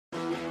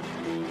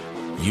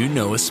You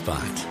know a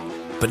spot,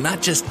 but not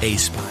just a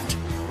spot,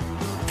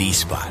 the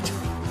spot.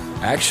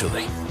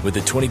 Actually, with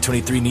the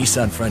 2023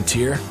 Nissan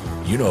Frontier,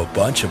 you know a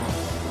bunch of them.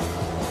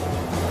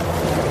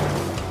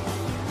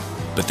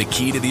 But the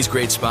key to these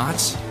great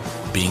spots?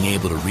 Being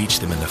able to reach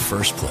them in the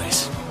first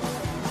place.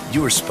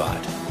 Your spot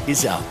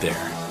is out there.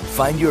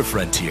 Find your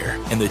Frontier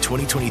in the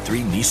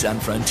 2023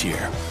 Nissan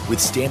Frontier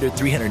with standard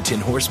 310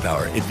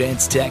 horsepower,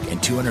 advanced tech,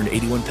 and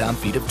 281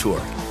 pound-feet of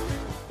torque.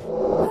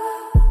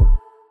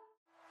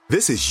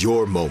 This is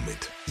your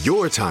moment,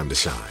 your time to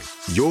shine,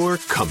 your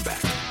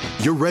comeback.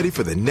 You're ready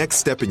for the next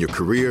step in your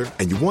career,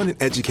 and you want an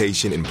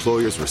education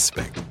employers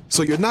respect.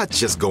 So you're not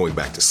just going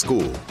back to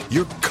school,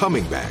 you're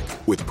coming back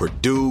with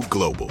Purdue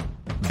Global.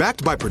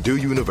 Backed by Purdue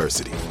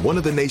University, one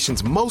of the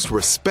nation's most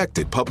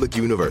respected public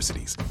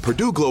universities,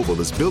 Purdue Global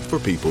is built for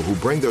people who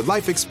bring their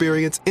life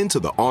experience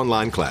into the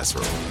online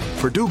classroom.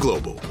 Purdue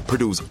Global,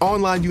 Purdue's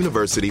online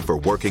university for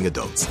working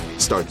adults.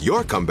 Start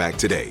your comeback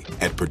today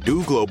at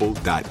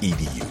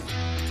purdueglobal.edu.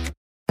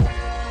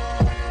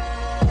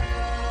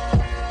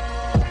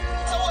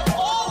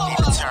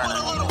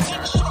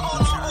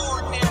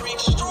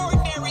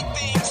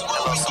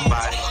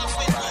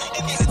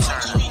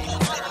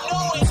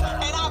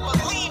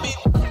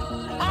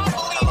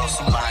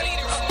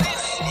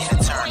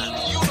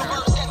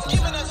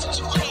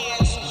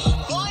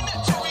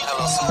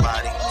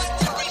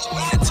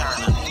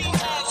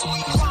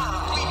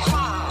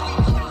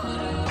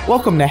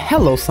 Welcome to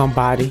Hello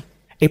Somebody,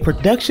 a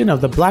production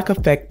of the Black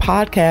Effect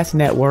Podcast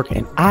Network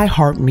and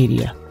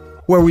iHeartMedia,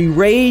 where we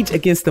rage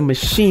against the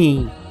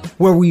machine,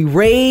 where we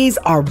raise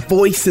our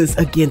voices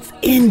against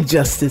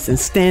injustice and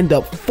stand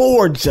up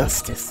for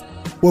justice,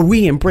 where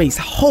we embrace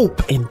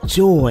hope and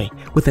joy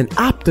with an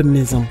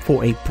optimism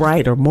for a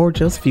brighter, more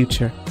just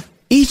future.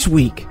 Each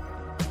week,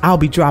 I'll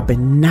be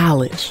dropping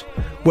knowledge,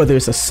 whether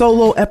it's a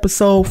solo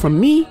episode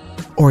from me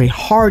or a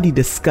hearty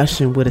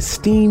discussion with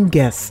esteemed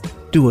guests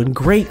doing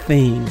great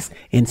things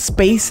in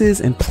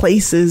spaces and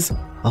places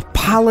of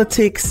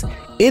politics,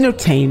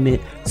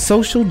 entertainment,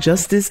 social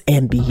justice,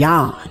 and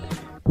beyond.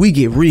 We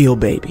get real,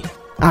 baby.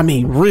 I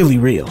mean, really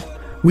real.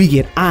 We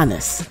get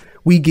honest.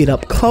 We get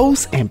up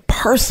close and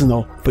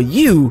personal for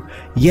you,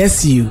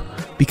 yes, you,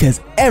 because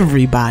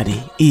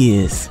everybody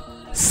is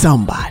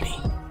somebody.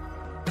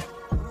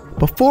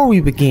 Before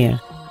we begin,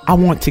 I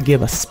want to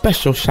give a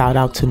special shout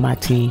out to my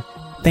team.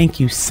 Thank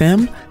you,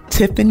 Sim,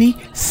 Tiffany,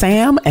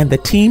 Sam, and the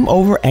team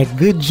over at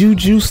Good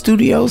Juju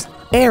Studios,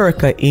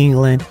 Erica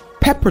England,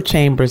 Pepper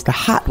Chambers, the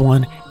hot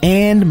one,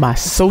 and my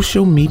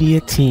social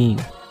media team.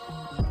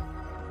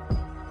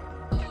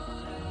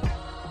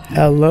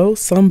 Hello,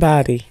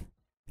 somebody.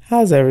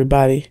 How's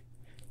everybody?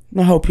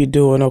 I hope you're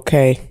doing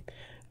okay.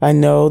 I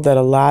know that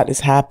a lot is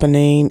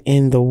happening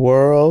in the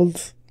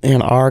world,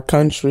 in our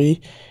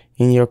country,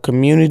 in your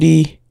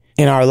community,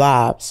 in our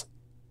lives.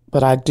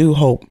 But I do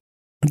hope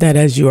that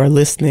as you are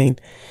listening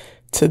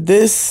to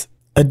this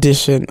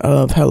edition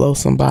of Hello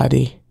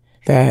Somebody,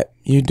 that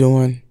you're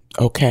doing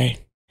okay.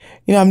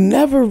 You know, I've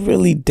never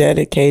really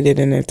dedicated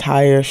an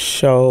entire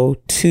show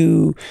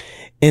to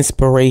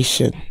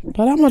inspiration,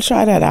 but I'm going to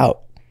try that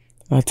out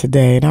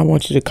today. And I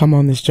want you to come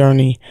on this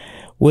journey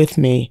with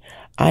me.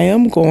 I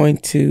am going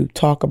to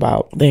talk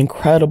about the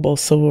incredible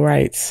civil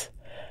rights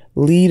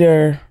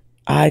leader,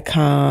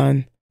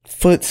 icon,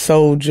 foot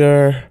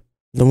soldier,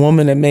 the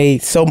woman that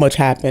made so much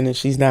happen and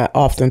she's not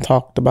often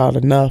talked about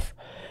enough.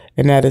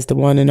 And that is the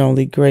one and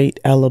only great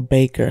Ella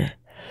Baker.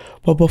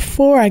 But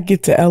before I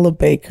get to Ella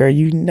Baker,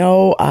 you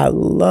know I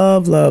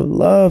love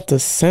to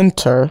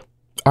center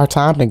our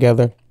time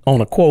together on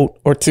a quote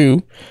or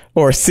two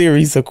or a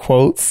series of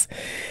quotes.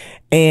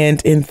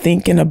 And in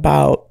thinking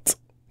about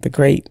the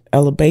great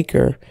Ella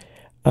Baker,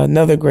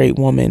 another great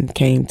woman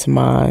came to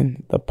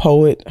mind, the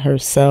poet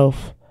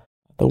herself,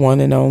 the one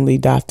and only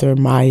Dr.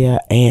 Maya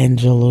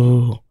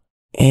Angelou.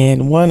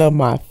 And one of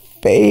my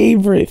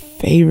favorite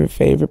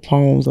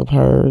poems of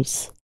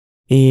hers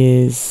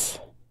is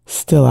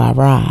Still I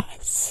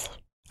Rise.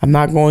 I'm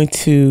not going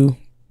to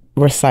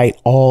recite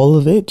all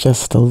of it,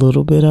 just a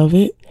little bit of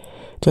it,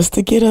 just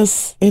to get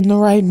us in the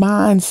right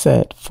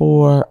mindset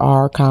for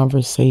our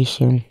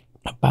conversation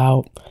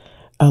about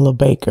Ella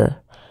Baker.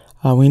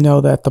 We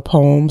know that the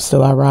poem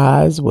Still I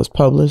Rise was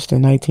published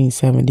in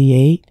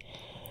 1978,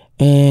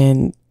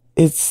 and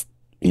it's,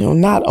 you know,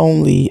 not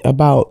only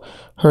about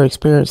her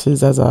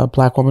experiences as a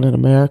Black woman in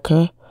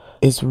America.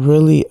 It's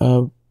really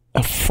a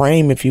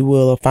frame, if you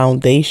will, a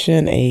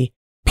foundation, a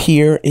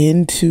peer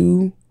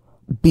into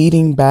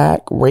beating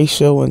back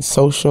racial and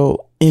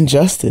social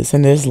injustice.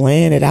 And just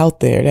laying it out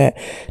there that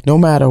no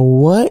matter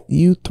what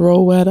you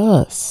throw at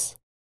us,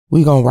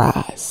 we gonna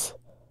rise.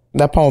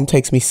 That poem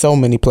takes me so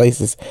many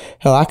places.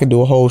 Hell, I could do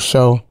a whole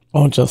show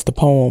on just the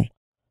poem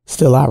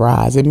Still I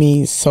Rise. It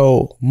means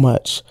so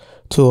much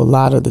to a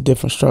lot of the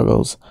different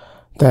struggles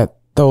that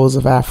those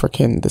of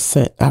African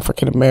descent,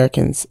 African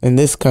Americans in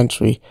this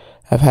country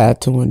have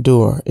had to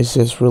endure. It's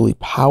just really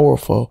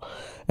powerful.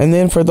 And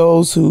then for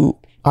those who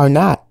are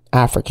not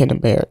African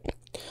American,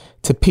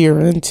 to peer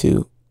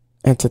into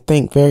and to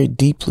think very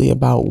deeply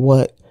about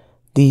what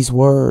these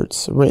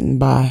words written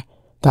by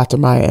Dr.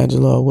 Maya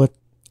Angelou,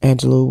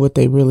 what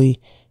they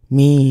really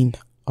mean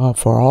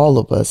for all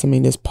of us. I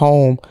mean, this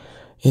poem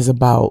is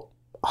about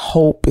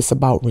hope. It's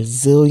about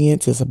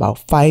resilience. It's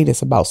about fight.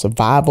 It's about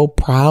survival,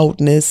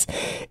 proudness.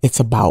 It's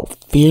about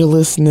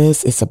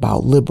fearlessness. It's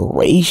about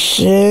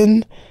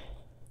liberation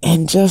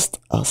and just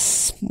a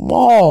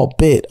small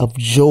bit of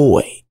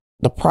joy.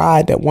 The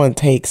pride that one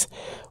takes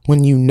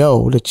when you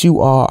know that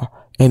you are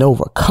an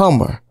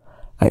overcomer.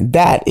 And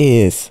that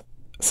is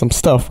some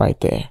stuff right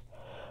there.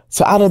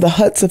 So out of the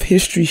huts of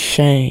history's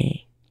shame,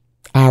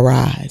 I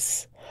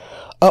rise.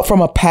 Up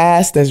from a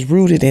past that's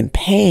rooted in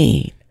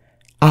pain,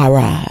 I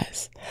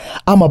rise.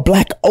 I'm a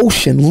black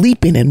ocean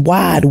leaping and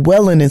wide,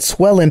 welling and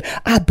swelling.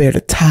 I bear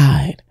the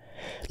tide.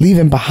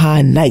 Leaving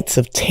behind nights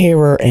of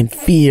terror and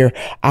fear,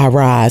 I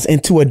rise.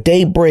 Into a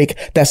daybreak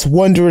that's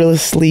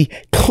wondrously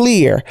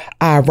clear,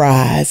 I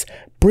rise.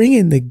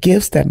 Bringing the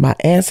gifts that my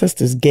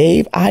ancestors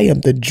gave, I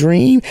am the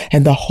dream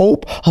and the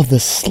hope of the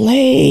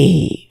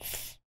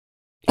slave.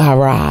 I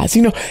rise.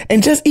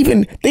 And just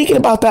even thinking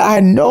about that, I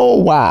know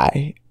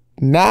why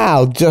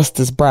now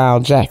Justice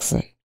Brown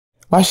Jackson,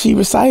 why she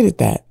recited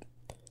that.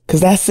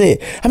 Because that's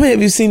it. I mean,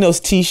 have you seen those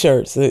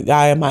T-shirts?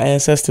 I am my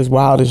ancestors'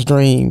 wildest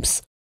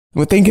dreams.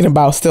 When thinking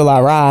about Still I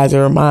Rise, it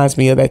reminds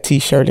me of that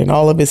T-shirt and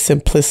all of its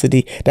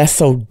simplicity. That's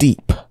so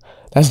deep.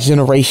 That's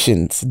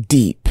generations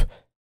deep.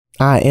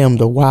 I am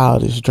the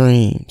wildest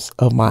dreams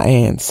of my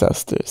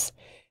ancestors.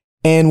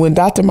 And when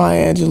Dr.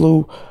 Maya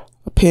Angelou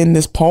penned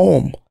this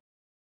poem,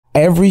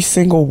 every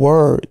single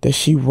word that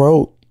she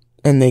wrote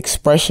and the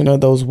expression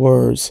of those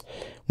words,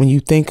 when you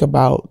think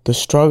about the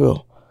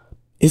struggle,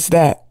 it's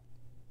that.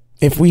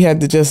 If we had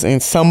to just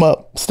sum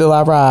up Still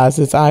I Rise,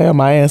 it's I am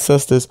my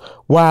ancestors'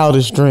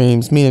 wildest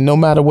dreams, meaning no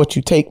matter what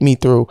you take me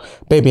through,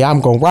 baby,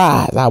 I'm going to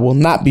rise. I will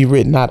not be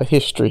written out of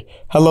history.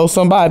 Hello,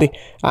 somebody.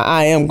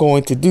 I am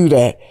going to do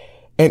that.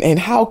 And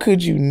how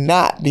could you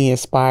not be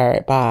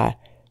inspired by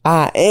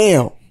I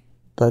am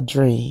the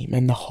dream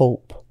and the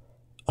hope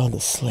of the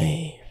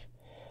slave.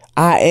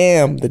 I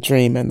am the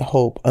dream and the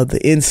hope of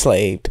the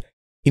enslaved.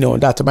 When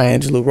Dr. Maya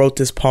Angelou wrote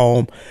this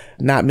poem,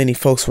 not many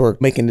folks were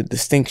making the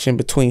distinction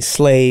between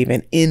slave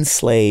and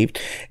enslaved.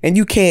 And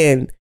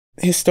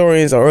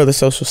historians or other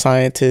social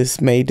scientists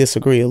may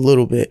disagree a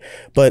little bit,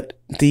 but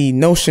the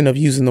notion of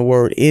using the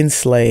word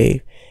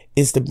enslave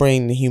is to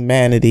bring the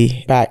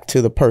humanity back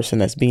to the person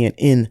that's being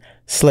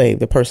enslaved,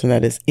 the person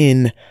that is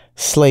in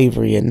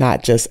slavery and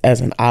not just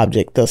as an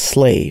object, the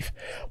slave.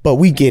 But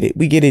we get it.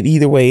 We get it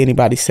either way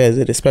anybody says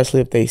it,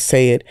 especially if they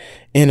say it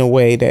in a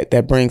way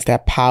that brings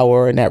that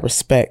power and that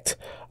respect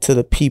to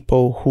the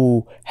people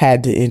who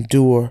had to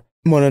endure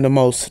one of the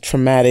most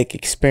traumatic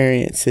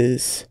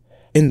experiences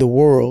in the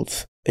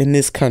world, in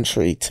this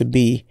country, to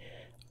be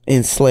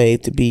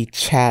enslaved, to be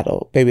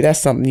chattel. Baby, that's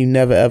something you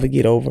never ever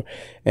get over.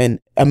 And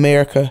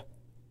America,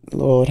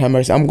 Lord have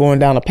mercy, I'm going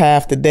down a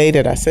path today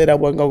that I said I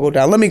wasn't gonna go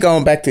down. Let me go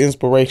on back to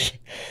inspiration.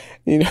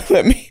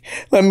 Let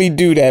me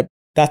do that.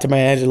 Dr.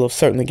 Maya Angelou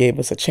certainly gave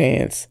us a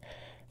chance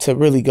to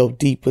really go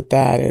deep with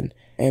that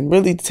and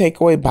really take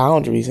away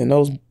boundaries. And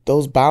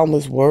those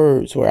boundless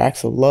words were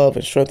acts of love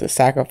and strength and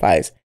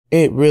sacrifice.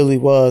 It really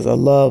was a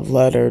love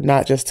letter,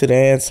 not just to the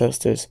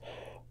ancestors,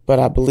 but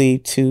I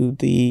believe to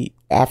the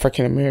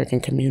African American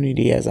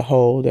community as a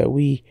whole, that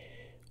we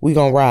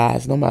gonna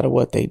rise no matter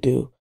what they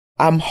do.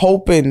 I'm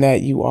hoping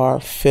that you are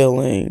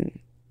feeling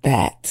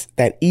that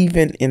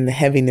even in the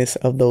heaviness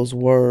of those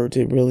words,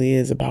 it really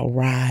is about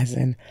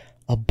rising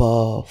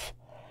above.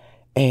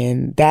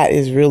 And that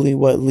is really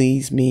what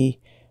leads me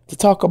to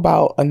talk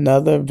about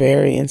another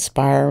very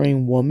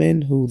inspiring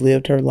woman who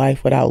lived her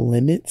life without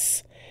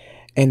limits.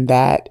 And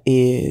that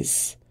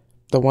is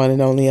the one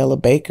and only Ella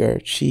Baker.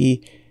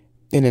 She,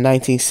 in the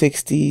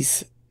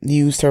 1960s,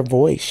 used her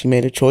voice. She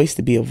made a choice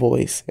to be a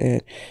voice,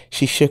 and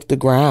she shook the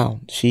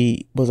ground.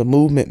 She was a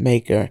movement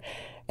maker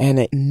and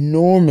an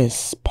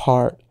enormous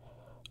part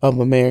of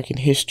American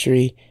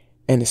history,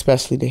 and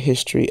especially the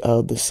history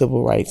of the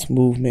civil rights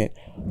movement.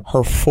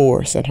 Her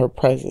force and her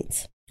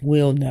presence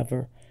will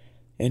never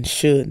and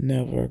should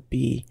never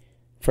be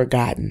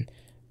forgotten.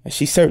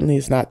 She certainly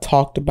is not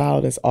talked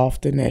about as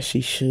often as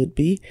she should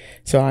be.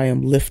 So I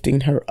am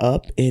lifting her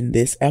up in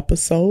this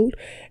episode,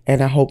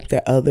 and I hope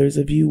that others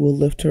of you will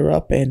lift her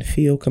up and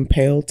feel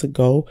compelled to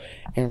go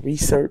and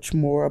research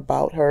more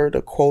about her,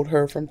 to quote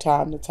her from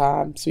time to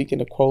time,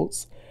 speaking of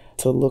quotes,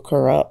 to look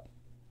her up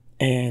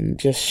and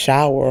just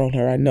shower on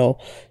her. I know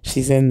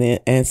she's in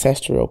the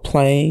ancestral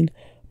plane,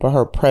 but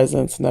her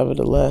presence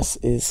nevertheless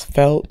is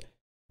felt.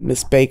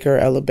 Miss Baker,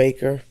 Ella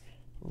Baker,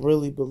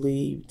 really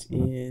believed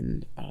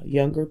in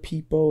younger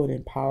people and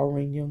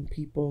empowering young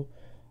people.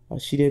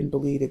 She didn't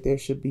believe that there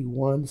should be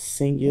one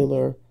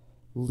singular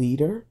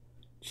leader.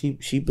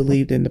 She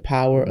believed in the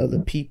power of the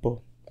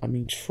people. I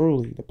mean,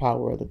 truly the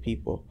power of the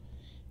people.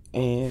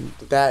 And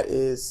that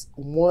is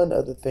one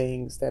of the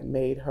things that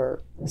made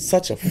her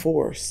such a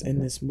force in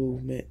this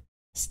movement,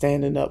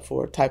 standing up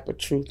for a type of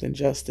truth and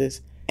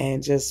justice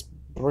and just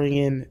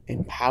bringing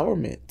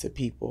empowerment to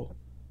people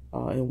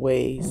in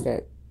ways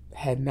that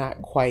had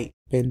not quite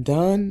been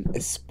done,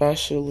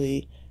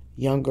 especially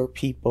younger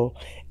people.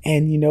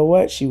 And you know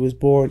what? She was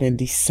born in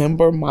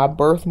December, my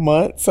birth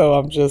month. So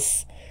I'm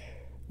just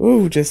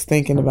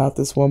thinking about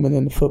this woman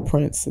and the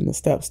footprints and the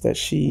steps that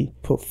she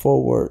put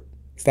forward.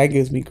 That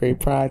gives me great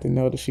pride to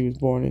know that she was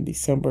born in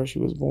December. She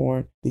was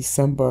born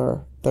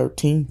December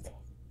 13th,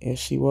 as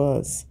she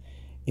was,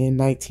 in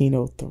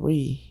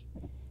 1903.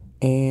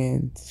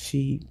 And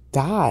she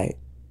died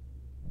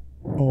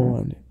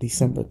on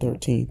December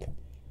 13th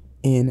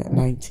in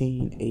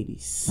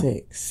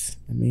 1986.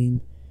 I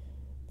mean,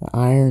 the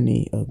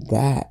irony of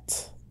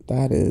that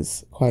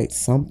is quite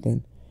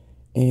something.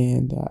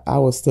 And I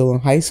was still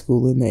in high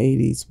school in the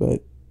 80s,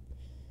 but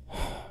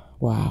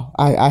wow.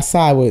 I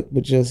sigh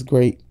with just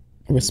great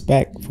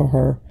respect for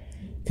her,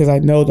 because I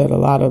know that a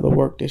lot of the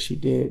work that she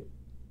did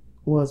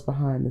was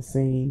behind the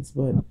scenes,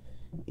 but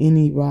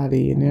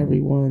anybody and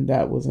everyone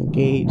that was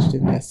engaged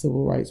in that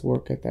civil rights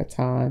work at that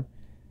time,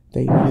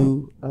 they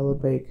knew Ella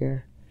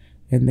Baker,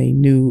 and they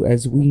knew,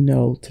 as we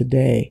know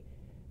today,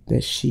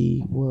 that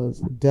she was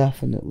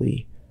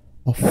definitely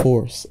a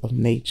force of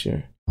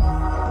nature.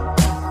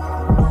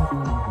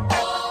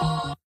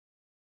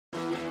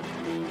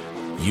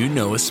 You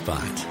know a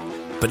spot,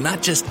 but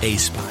not just a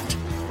spot,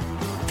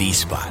 the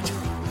spot.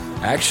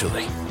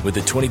 Actually, with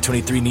the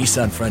 2023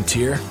 Nissan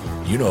Frontier,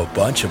 you know a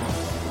bunch of them.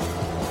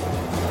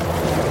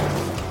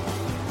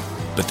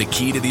 But the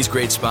key to these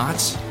great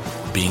spots?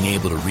 Being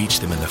able to reach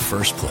them in the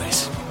first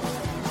place.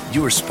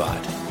 Your spot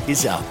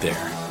is out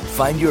there.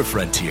 Find your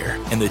Frontier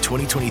in the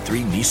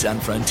 2023 Nissan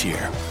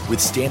Frontier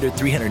with standard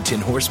 310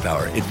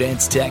 horsepower,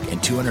 advanced tech,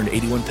 and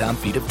 281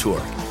 pound-feet of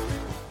torque.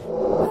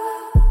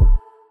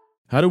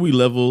 How do we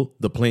level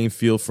the playing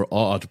field for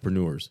all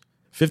entrepreneurs?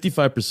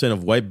 55%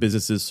 of white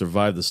businesses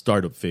survive the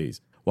startup phase,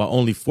 while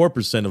only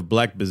 4% of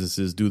black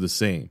businesses do the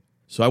same.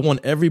 So I want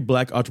every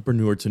black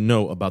entrepreneur to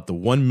know about the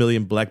 1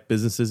 Million Black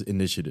Businesses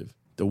Initiative.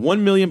 The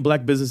 1 Million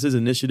Black Businesses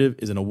Initiative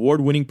is an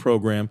award-winning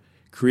program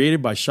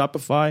created by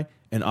Shopify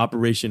and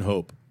Operation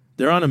Hope.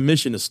 They're on a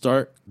mission to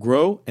start,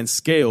 grow, and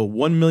scale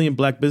 1 million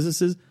black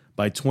businesses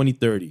by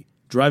 2030,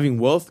 driving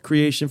wealth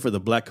creation for the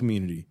black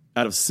community.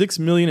 Out of 6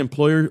 million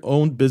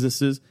employer-owned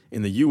businesses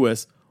in the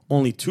U.S.,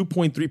 only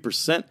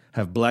 2.3%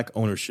 have black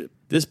ownership.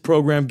 This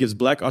program gives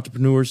black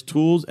entrepreneurs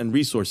tools and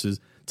resources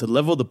to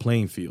level the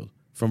playing field,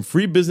 from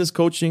free business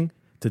coaching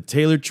to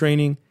tailored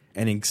training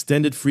and an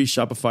extended free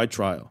Shopify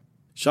trial.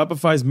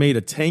 Shopify's made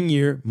a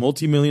 10-year,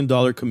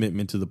 multi-million-dollar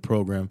commitment to the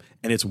program,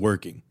 and it's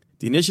working.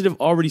 The initiative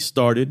already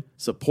started,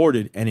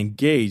 supported, and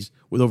engaged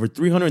with over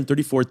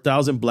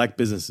 334,000 black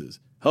businesses,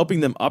 helping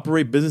them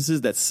operate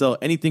businesses that sell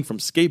anything from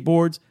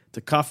skateboards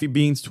to coffee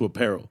beans to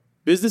apparel.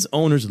 Business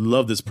owners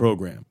love this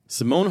program.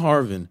 Simone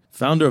Harvin,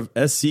 founder of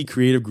SC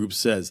Creative Group,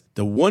 says,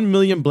 "The 1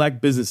 Million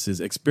Black Businesses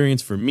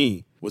experience for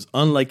me was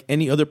unlike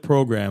any other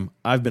program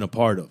I've been a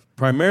part of,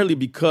 primarily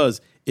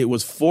because it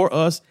was for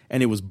us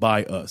and it was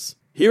by us."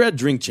 Here at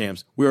Drink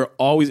Champs, we are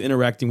always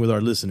interacting with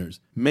our listeners,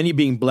 many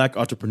being black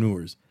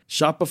entrepreneurs.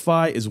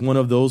 Shopify is one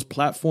of those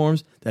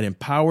platforms that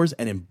empowers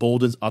and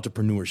emboldens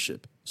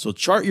entrepreneurship. So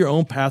chart your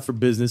own path for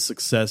business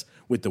success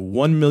with the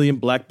 1 Million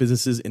Black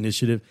Businesses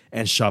Initiative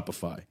and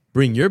Shopify.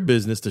 Bring your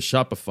business to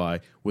Shopify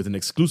with an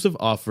exclusive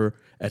offer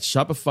at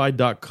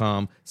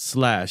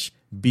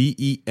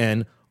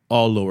shopify.com/BEN,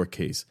 all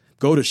lowercase.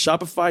 Go to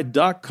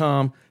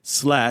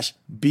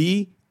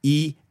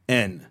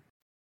shopify.com/BEN.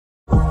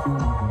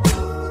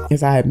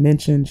 As I had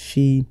mentioned,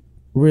 she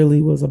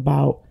really was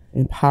about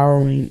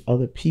empowering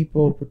other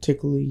people,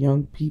 particularly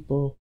young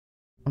people.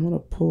 I'm going to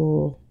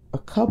pull a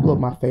couple of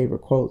my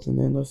favorite quotes, and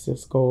then let's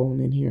just go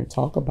on in here and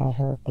talk about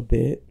her a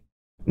bit.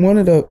 One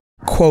of the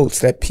quotes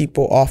that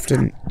people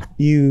often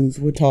use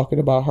when talking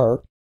about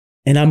her,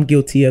 and I'm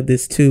guilty of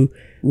this too,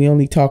 we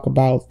only talk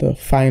about the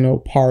final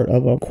part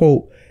of a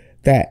quote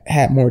that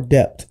had more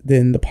depth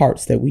than the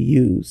parts that we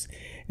use.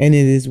 And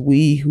it is,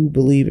 "We who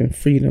believe in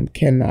freedom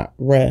cannot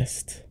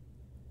rest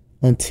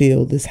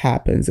until this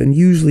happens." And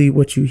usually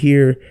what you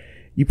hear,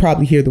 you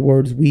probably hear the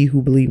words, "We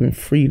who believe in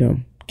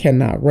freedom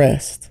cannot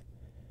rest."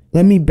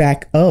 Let me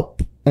back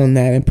up on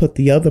that and put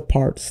the other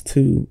parts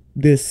to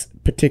this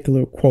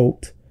particular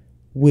quote,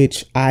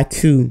 which I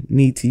too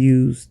need to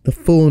use the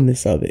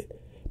fullness of it.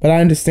 But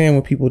I understand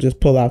when people just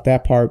pull out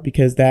that part,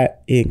 because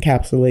that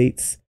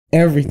encapsulates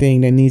everything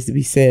that needs to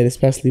be said,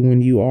 especially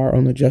when you are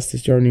on the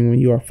justice journey, when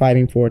you are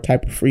fighting for a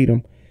type of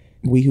freedom.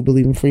 "We who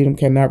believe in freedom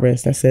cannot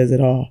rest." That says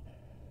it all.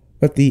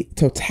 But the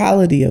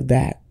totality of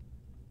that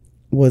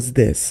was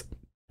this: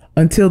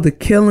 "Until the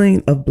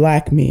killing of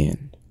black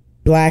men,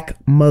 black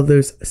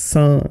mothers'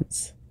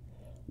 sons,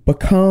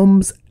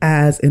 becomes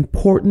as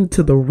important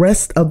to the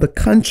rest of the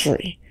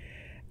country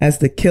as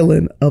the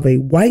killing of a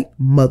white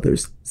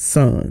mother's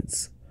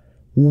sons,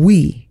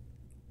 we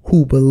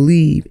who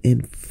believe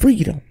in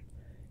freedom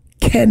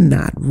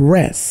cannot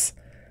rest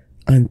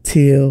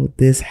until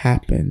this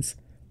happens."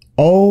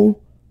 Oh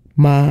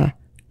my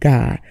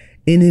God.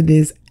 And it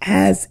is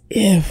as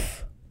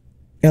if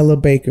Ella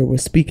Baker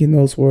was speaking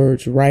those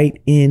words right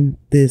in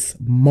this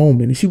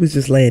moment. And she was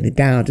just laying it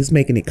down, just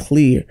making it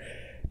clear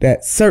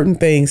that certain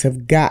things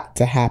have got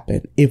to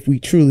happen if we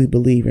truly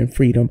believe in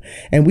freedom.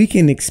 And we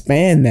can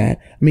expand that.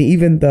 I mean,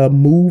 even the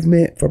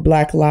movement for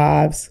Black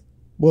Lives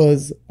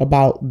was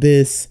about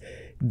this.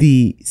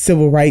 The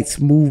civil rights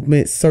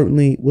movement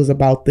certainly was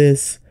about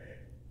this.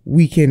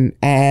 We can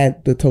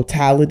add the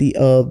totality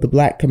of the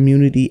Black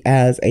community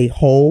as a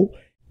whole.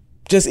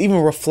 Just even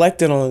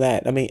reflecting on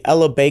that. I mean,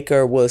 Ella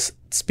Baker was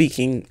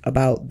speaking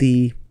about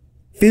the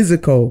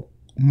physical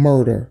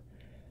murder,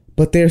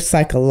 but there's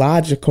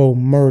psychological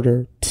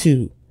murder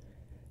too,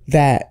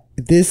 that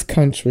this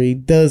country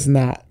does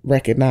not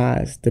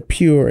recognize the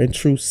pure and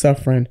true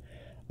suffering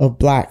of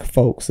Black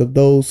folks, of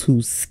those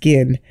whose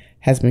skin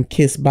has been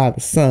kissed by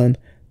the sun,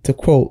 to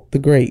quote the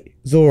great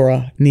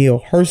Zora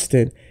Neale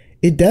Hurston.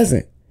 It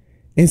doesn't.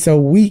 And so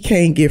we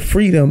can't get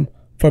freedom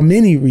for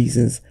many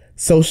reasons,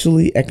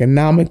 socially,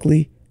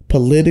 economically,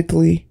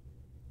 politically,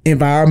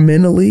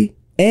 environmentally,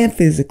 and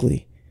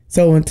physically.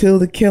 So until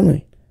the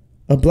killing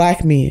of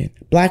Black men,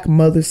 Black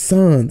mothers'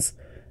 sons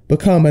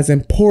become as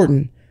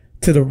important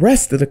to the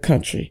rest of the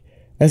country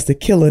as the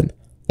killing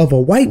of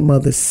a white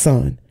mother's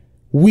son,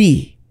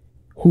 we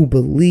who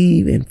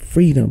believe in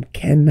freedom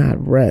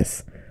cannot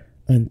rest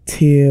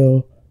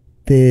until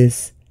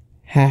this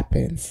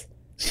happens.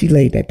 She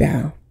laid that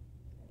down.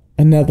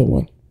 Another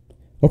one.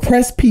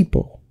 Oppressed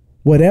people,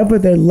 whatever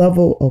their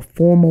level of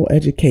formal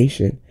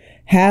education,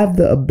 have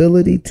the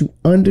ability to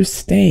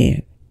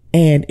understand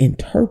and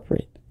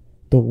interpret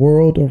the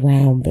world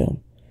around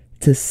them,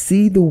 to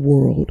see the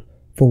world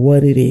for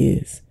what it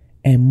is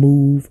and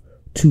move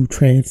to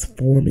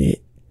transform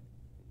it.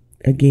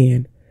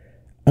 Again,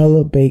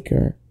 Ella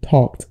Baker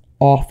talked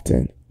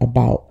often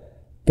about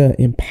the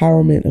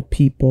empowerment of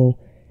people,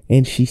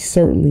 and she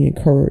certainly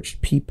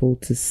encouraged people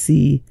to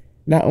see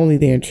not only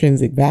their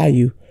intrinsic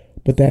value,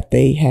 but that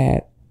they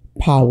had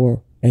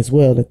power as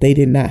well, that they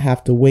did not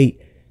have to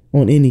wait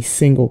on any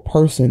single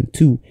person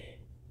to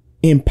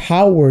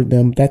empower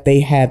them, that they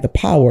had the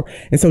power.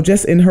 And so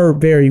just in her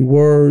very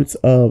words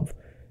of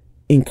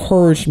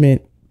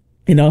encouragement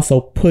and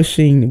also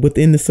pushing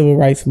within the civil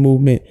rights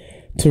movement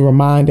to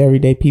remind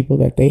everyday people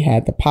that they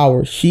had the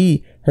power,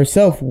 she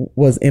herself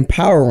was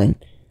empowering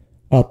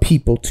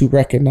people to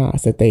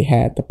recognize that they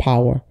had the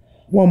power.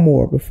 One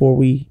more before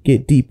we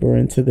get deeper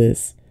into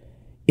this.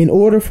 In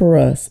order for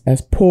us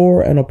as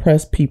poor and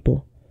oppressed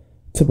people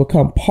to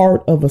become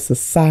part of a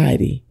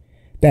society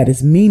that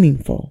is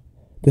meaningful,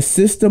 the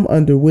system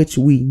under which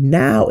we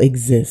now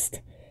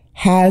exist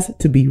has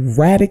to be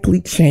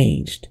radically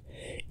changed.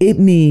 It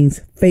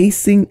means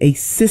facing a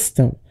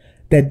system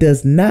that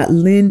does not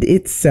lend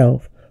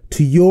itself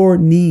to your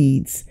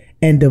needs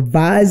and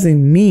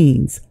devising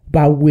means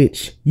by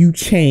which you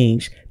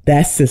change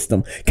that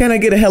system. Can I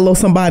get a hello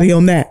somebody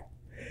on that?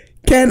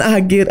 Can I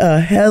get a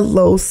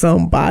hello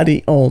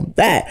somebody on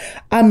that?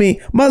 I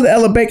mean, Mother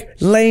Ella Baker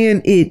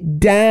laying it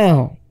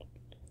down.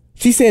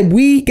 She said,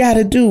 we got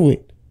to do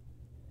it.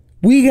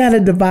 We got to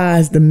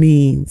devise the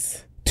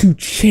means to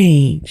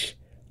change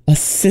a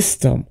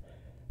system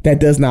that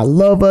does not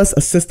love us,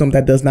 a system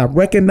that does not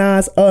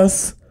recognize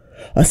us,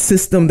 a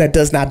system that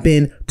does not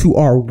bend to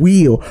our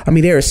will. I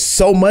mean, there is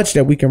so much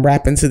that we can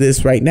wrap into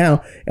this right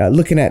now,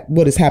 looking at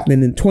what is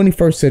happening in the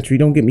 21st century.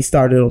 Don't get me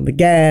started on the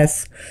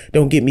gas.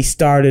 Don't get me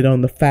started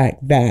on the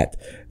fact that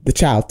the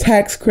child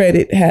tax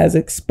credit has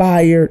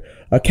expired,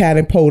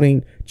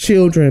 catapulting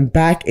children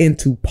back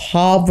into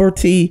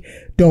poverty.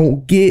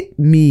 Don't get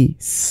me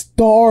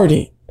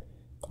started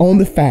on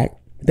the fact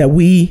that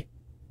we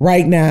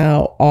right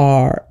now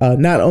are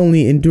not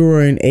only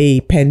enduring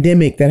a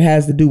pandemic that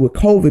has to do with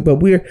COVID, but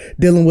we're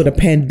dealing with a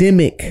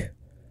pandemic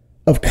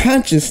of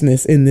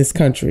consciousness in this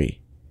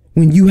country.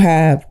 When you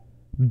have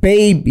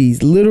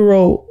babies,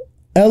 literal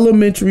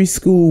elementary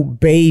school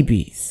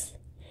babies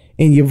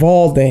in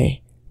Uvalde,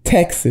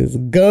 Texas,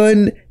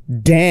 gunned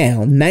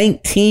down,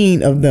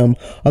 19 of them,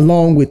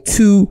 along with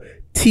 2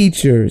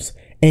 teachers,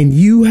 and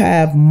you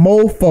have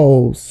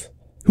mofos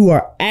who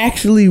are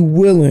actually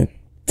willing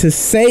to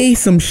say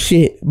some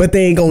shit, but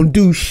they ain't gonna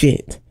do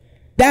shit.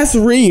 That's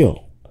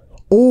real.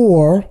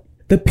 Or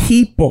the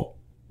people,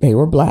 they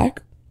were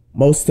Black.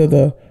 Most of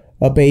the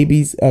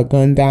babies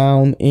gunned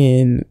down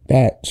in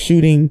that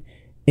shooting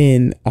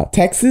in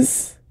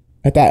Texas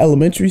at that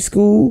elementary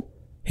school,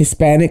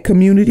 Hispanic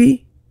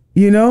community,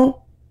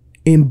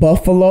 in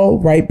Buffalo.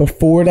 Right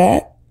before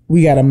that,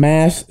 we got a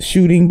mass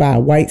shooting by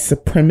white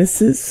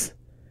supremacists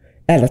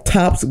at a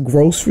Tops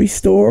grocery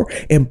store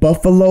in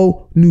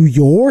Buffalo, New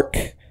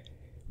York.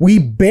 We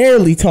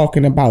barely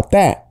talking about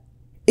that.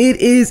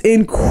 It is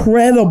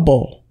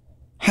incredible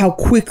how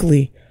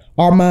quickly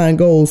our mind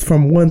goes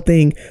from one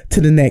thing to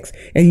the next.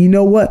 And you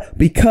know what?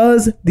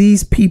 Because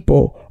these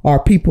people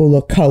are people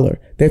of color,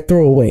 they're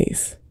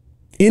throwaways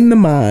in the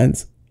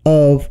minds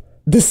of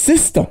the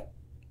system.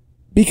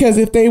 Because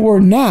if they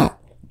were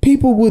not,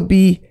 people would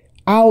be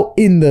out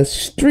in the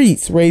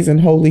streets raising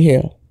holy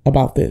hell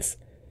about this.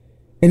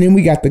 And then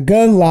we got the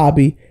gun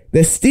lobby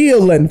that's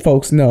still letting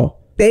folks know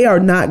they are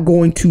not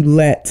going to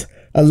let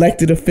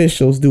elected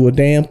officials do a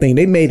damn thing.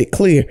 They made it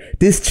clear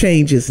this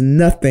changes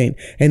nothing.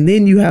 And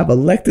then you have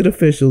elected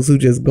officials who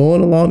just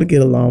going along to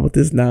get along with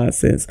this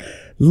nonsense.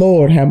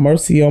 Lord, have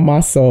mercy on my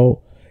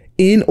soul.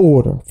 In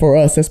order for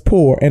us as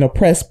poor and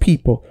oppressed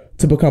people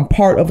to become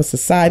part of a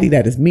society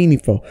that is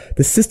meaningful,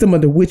 the system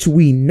under which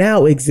we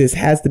now exist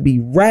has to be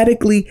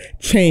radically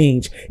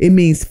changed. It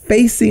means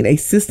facing a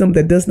system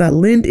that does not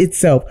lend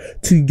itself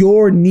to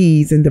your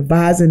needs and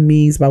devising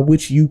means by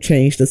which you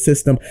change the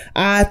system.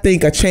 I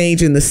think a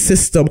change in the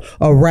system,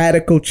 a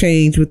radical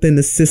change within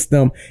the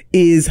system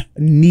is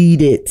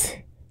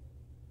needed.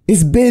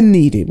 It's been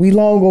needed. We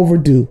long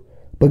overdue,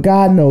 but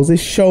God knows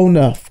it's sure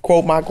enough.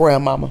 Quote my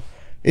grandmama.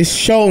 It's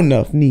sure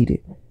enough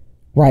needed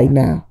right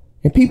now.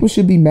 And people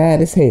should be mad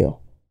as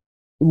hell.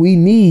 We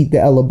need the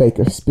Ella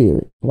Baker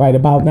spirit right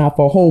about now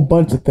for a whole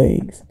bunch of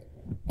things.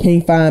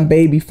 Can't find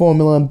baby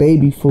formula and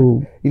baby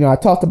food. You know, I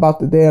talked about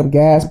the damn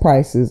gas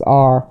prices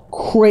are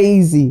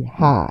crazy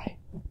high.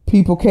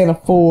 People can't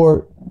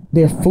afford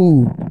their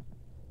food,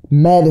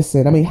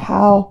 medicine. I mean,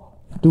 how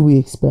do we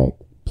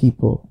expect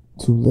people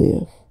to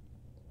live?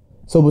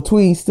 So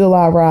between Still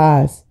I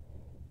Rise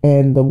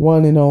and the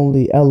one and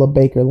only Ella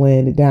Baker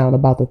laying it down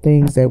about the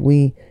things that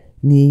we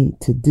need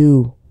to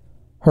do,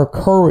 her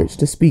courage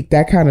to speak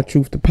that kind of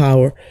truth to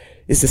power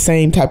is the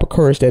same type of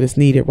courage that is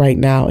needed right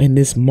now in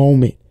this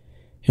moment.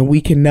 And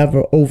we can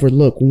never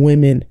overlook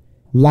women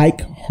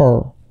like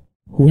her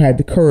who had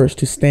the courage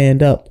to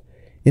stand up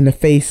in the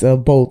face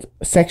of both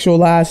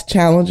sexualized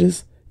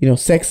challenges,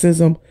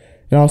 sexism,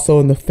 and also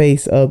in the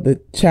face of the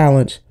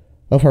challenge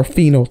of her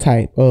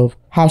phenotype, of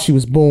how she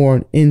was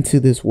born into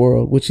this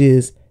world, which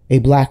is a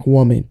Black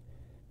woman.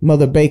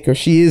 Mother Baker,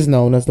 she is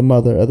known as the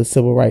mother of the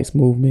civil rights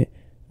movement.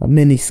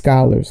 Many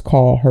scholars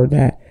call her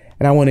that.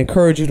 And I want to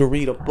encourage you to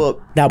read a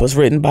book that was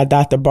written by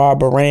Dr.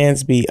 Barbara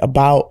Ransby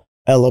about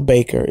Ella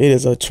Baker. It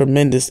is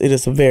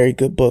a very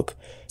good book.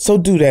 So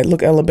do that.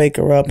 Look Ella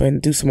Baker up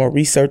and do some more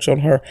research on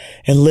her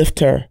and lift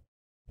her.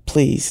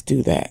 Please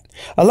do that.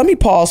 Let me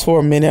pause for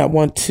a minute. I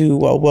want to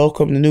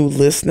welcome the new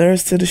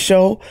listeners to the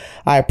show.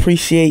 I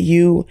appreciate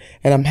you,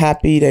 and I'm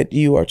happy that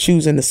you are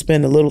choosing to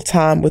spend a little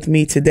time with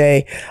me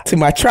today. To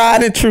my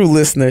tried and true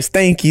listeners,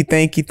 thank you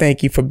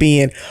for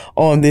being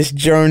on this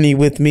journey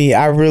with me.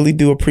 I really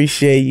do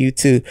appreciate you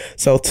too.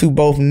 So to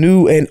both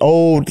new and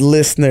old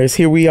listeners,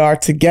 here we are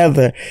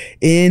together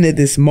in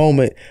this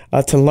moment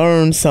to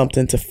learn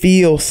something, to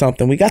feel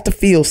something. We got to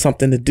feel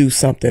something to do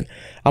something.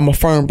 I'm a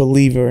firm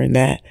believer in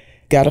that.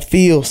 Got to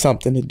feel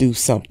something to do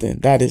something.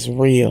 That is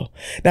real.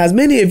 Now, as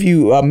many of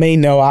you may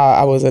know,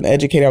 I was an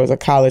educator. I was a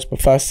college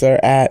professor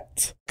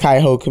at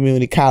Cuyahoga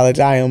Community College.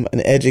 I am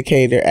an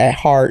educator at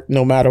heart.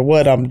 No matter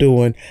what I'm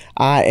doing,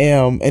 I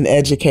am an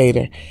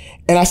educator.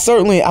 And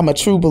I'm a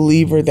true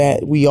believer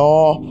that we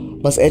all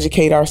must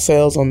educate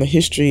ourselves on the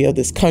history of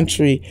this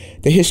country,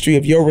 the history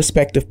of your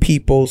respective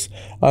peoples,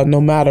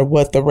 no matter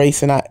what the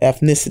race and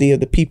ethnicity of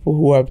the people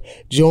who have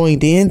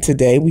joined in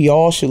today. We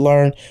all should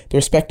learn the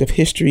respective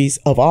histories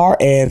of our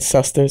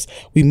ancestors.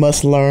 We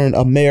must learn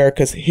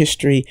America's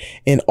history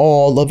in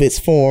all of its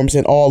forms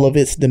and all of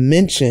its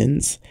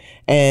dimensions.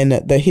 And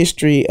the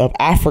history of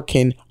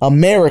African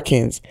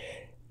Americans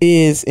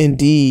is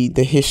indeed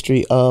the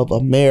history of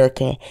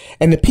America,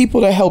 and the people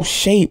that help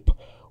shape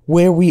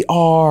where we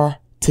are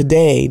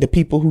today, the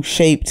people who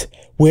shaped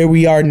where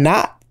we are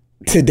not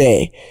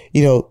today,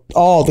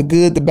 all the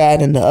good, the bad,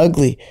 and the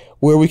ugly,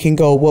 where we can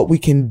go, what we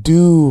can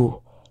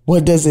do,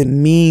 what does it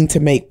mean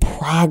to make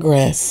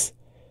progress.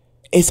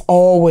 It's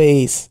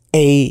always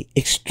a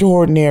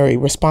extraordinary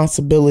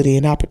responsibility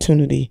and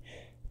opportunity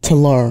to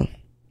learn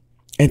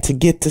and to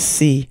get to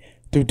see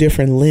through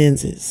different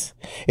lenses.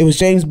 It was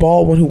James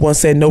Baldwin who once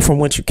said, know from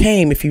whence you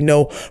came. If you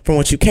know from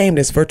whence you came,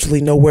 there's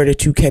virtually nowhere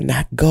that you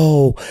cannot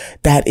go.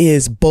 That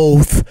is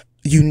both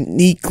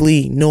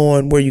uniquely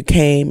knowing where you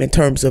came in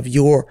terms of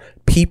your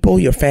people,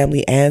 your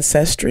family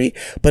ancestry,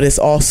 but it's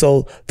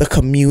also the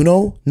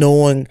communal,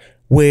 knowing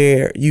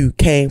where you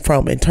came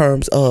from in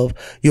terms of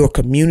your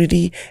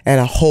community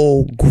and a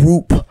whole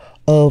group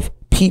of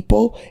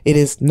people. It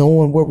is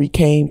knowing where we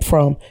came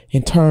from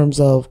in terms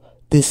of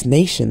this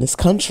nation, this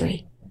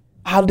country.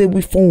 How did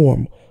we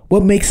form?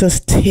 What makes us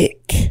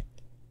tick?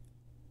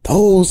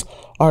 Those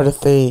are the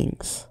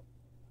things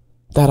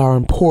that are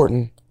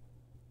important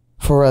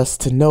for us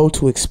to know,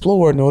 to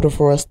explore in order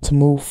for us to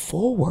move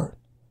forward.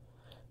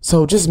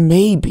 So just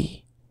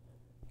maybe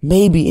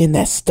in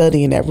that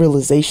study and that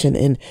realization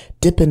and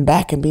dipping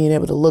back and being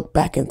able to look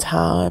back in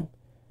time,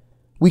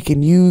 we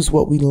can use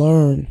what we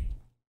learn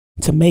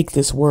to make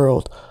this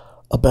world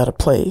a better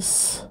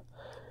place.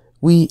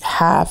 We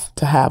have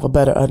to have a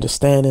better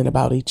understanding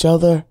about each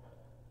other.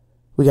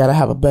 We got to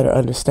have a better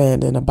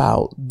understanding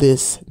about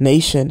this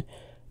nation.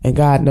 And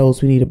God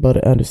knows we need a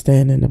better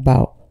understanding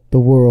about the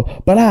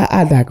world. But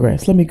I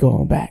digress. Let me go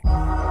on back.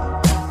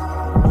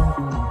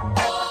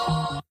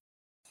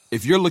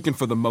 If you're looking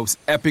for the most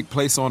epic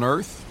place on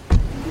earth,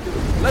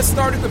 let's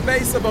start at the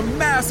base of a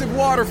massive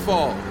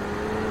waterfall.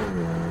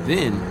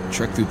 Then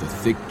trek through the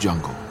thick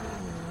jungle.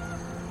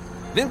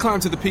 Then climb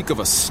to the peak of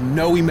a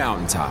snowy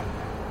mountaintop.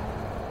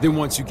 Then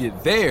once you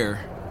get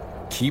there,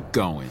 keep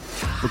going.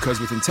 Because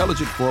with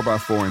intelligent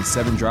 4x4 and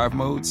 7 drive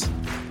modes,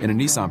 in a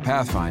Nissan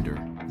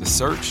Pathfinder, the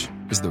search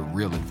is the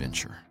real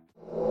adventure.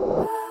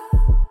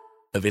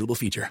 Available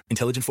feature.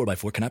 Intelligent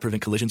 4x4 cannot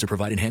prevent collisions or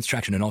provide enhanced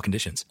traction in all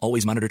conditions.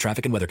 Always monitor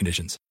traffic and weather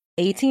conditions.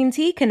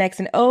 AT&T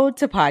connects an ode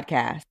to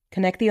podcast.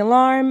 Connect the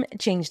alarm,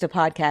 change the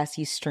podcast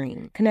you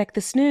stream. Connect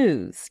the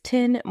snooze,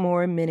 10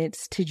 more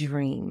minutes to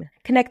dream.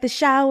 Connect the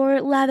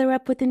shower, lather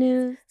up with the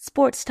news,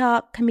 sports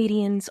talk,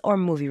 comedians, or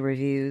movie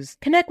reviews.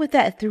 Connect with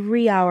that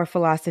 3-hour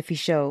philosophy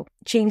show.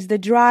 Change the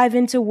drive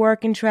into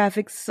work and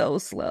traffic so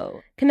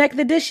slow. Connect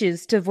the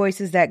dishes to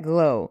voices that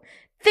glow.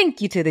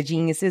 Thank you to the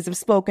geniuses of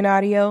spoken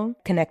audio.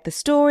 Connect the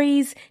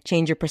stories,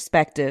 change your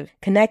perspective.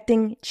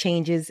 Connecting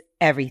changes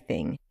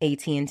everything.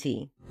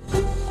 AT&T.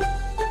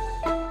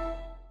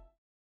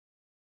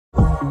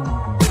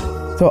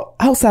 So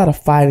outside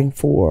of fighting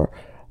for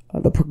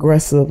the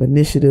progressive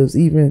initiatives,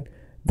 even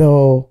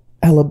though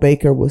Ella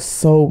Baker was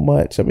so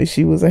much, I mean,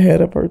 she was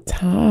ahead of her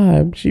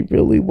time. She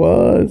really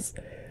was.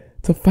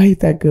 To fight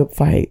that good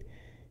fight,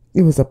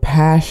 it was a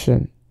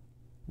passion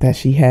that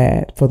she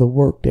had for the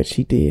work that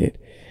she did.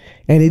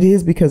 And it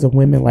is because of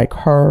women like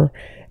her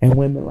and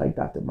women like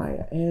Dr.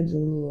 Maya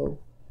Angelou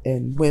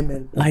and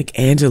women like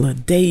Angela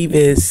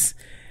Davis.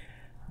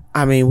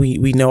 I mean,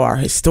 we know our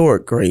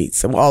historic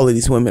greats. All of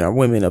these women are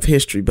women of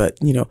history, but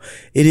you know,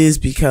 it is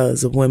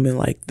because of women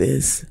like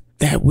this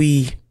that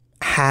we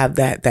have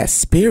that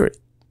spirit,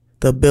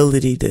 the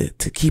ability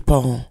to keep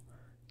on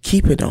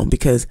keeping on,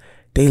 because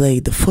they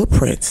laid the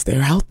footprints.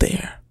 They're out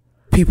there.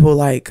 People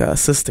like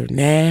Sister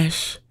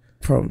Nash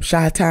from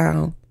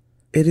Chi-Town.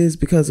 It is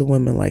because of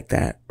women like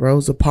that.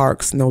 Rosa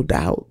Parks, no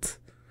doubt.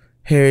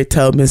 Harriet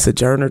Tubman,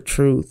 Sojourner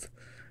Truth,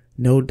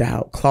 no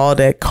doubt.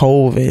 Claudette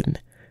Colvin,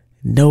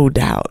 no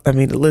doubt. I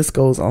mean, the list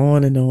goes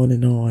on and on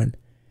and on.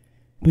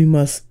 We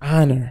must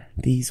honor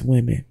these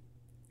women.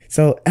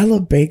 So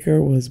Ella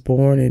Baker was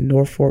born in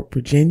Norfolk,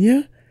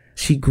 Virginia.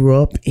 She grew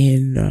up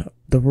in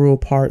the rural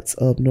parts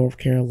of North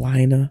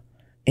Carolina.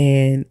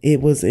 And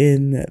it was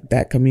in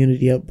that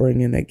community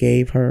upbringing that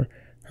gave her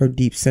her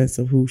deep sense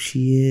of who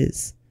she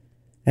is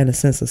and a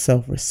sense of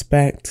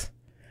self-respect.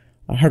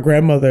 Her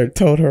grandmother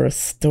told her a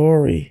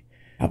story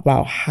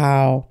about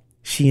how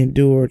she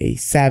endured a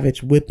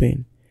savage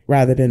whipping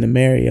rather than to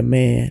marry a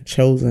man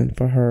chosen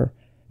for her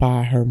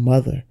by her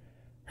mother.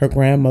 Her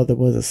grandmother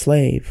was a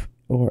slave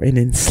or an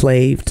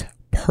enslaved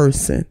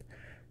person.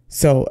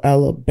 So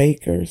Ella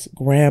Baker's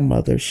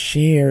grandmother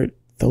shared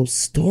those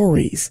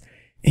stories.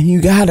 And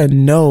you gotta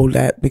know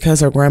that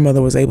because her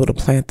grandmother was able to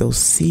plant those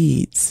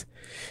seeds,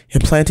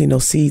 and planting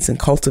those seeds and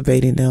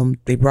cultivating them,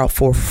 they brought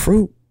forth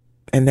fruit.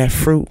 And that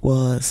fruit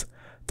was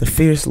the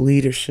fierce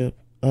leadership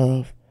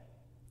of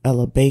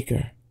Ella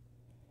Baker.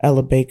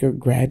 Ella Baker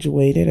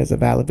graduated as a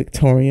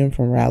valedictorian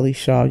from Raleigh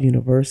Shaw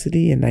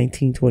University in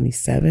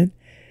 1927.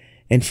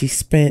 And she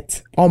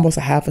spent almost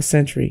a half a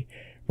century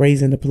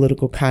raising the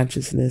political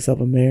consciousness of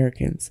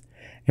Americans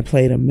and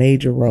played a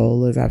major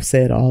role, as I've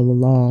said all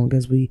along,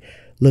 as we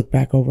look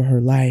back over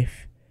her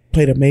life,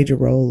 played a major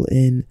role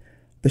in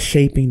the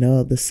shaping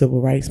of the civil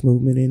rights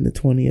movement in the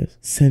 20th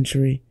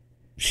century.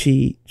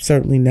 She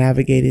certainly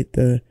navigated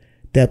the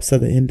depths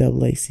of the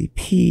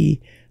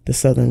NAACP, the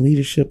Southern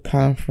Leadership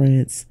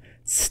Conference,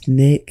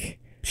 SNCC.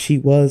 She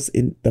was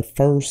in the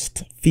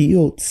first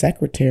field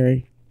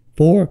secretary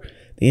for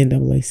the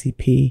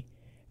NAACP,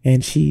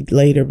 and she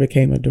later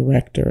became a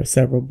director of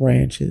several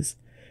branches.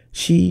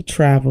 She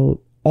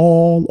traveled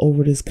all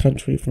over this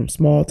country from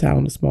small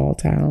town to small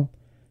town,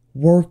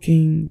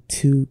 working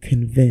to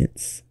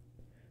convince.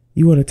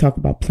 You want to talk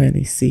about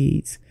planting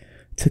seeds,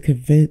 to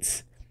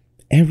convince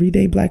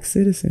everyday black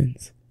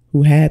citizens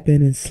who had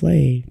been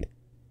enslaved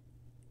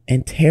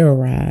and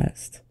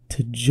terrorized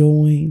to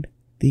join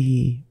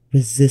the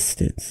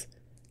resistance.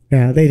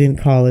 Now, they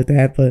didn't call it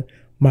that, but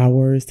my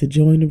words, to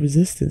join the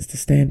resistance, to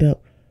stand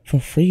up for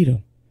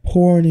freedom,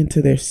 pouring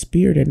into their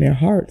spirit and their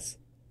hearts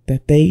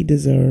that they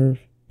deserve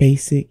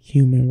basic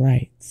human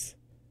rights.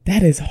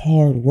 That is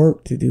hard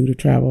work to do, to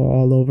travel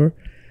all over.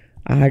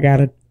 I got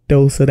a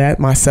dose of that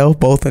myself,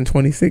 both in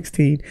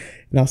 2016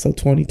 and also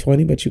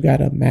 2020. But you got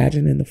to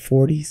imagine in the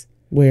 40s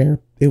where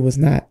it was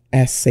not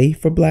as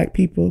safe for black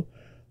people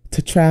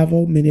to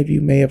travel. Many of you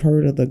may have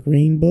heard of the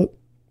Green Book.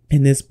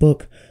 And this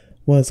book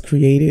was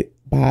created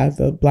by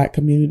the black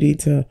community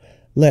to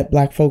let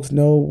black folks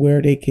know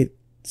where they could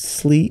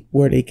sleep,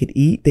 where they could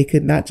eat. They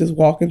could not just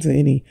walk into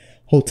any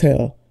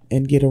hotel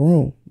and get a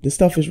room. This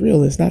stuff is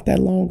real. It's not that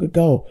long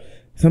ago.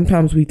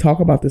 Sometimes we talk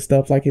about this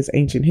stuff like it's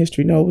ancient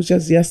history. No, it was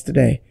just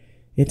yesterday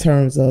in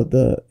terms of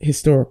the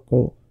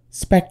historical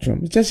spectrum.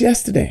 It's just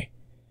yesterday.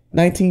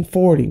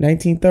 1940,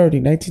 1930,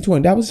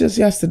 1920. That was just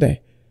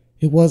yesterday.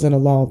 It wasn't a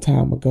long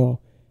time ago.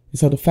 And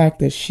so the fact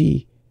that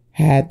she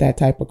had that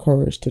type of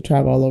courage to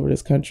travel all over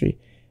this country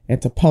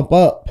and to pump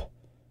up,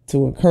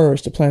 to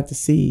encourage, to plant the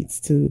seeds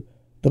to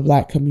the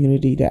black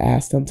community, to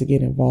ask them to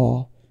get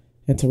involved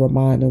and to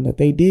remind them that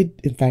they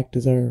did in fact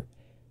deserve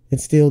and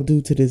still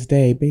do to this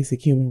day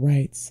basic human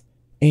rights.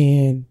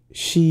 And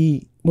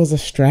she was a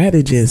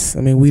strategist.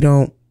 I mean, we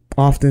don't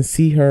often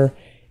see her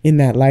in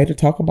that light or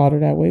talk about her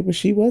that way, but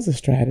she was a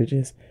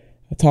strategist,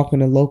 talking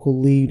to local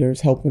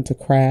leaders, helping to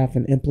craft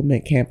and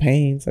implement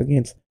campaigns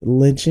against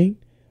lynching.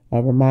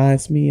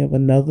 Reminds me of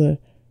another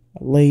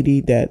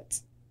lady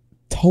that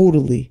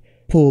totally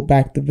pulled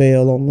back the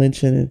veil on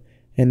lynching,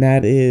 and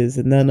that is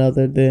none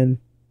other than,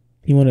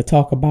 you want to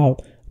talk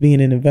about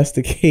being an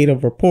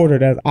investigative reporter,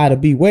 that's Ida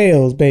B.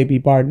 Wells, baby.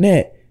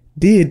 Barnett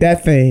did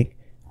that thing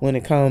when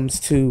it comes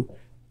to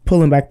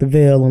pulling back the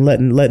veil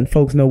and letting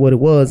folks know what it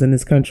was in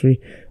this country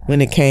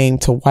when it came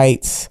to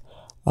whites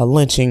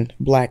lynching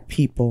black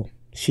people.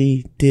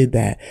 She did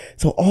that.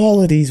 So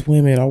all of these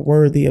women are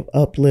worthy of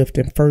uplift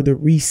and further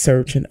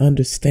research and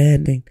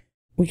understanding.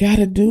 We got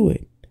to do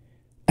it.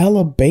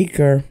 Ella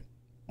Baker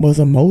was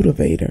a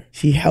motivator.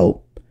 She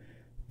helped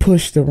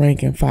push the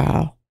rank and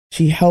file.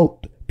 She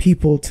helped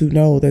people to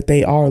know that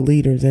they are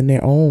leaders in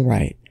their own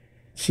right.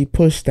 She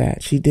pushed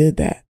that. She did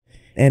that.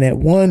 And at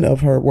one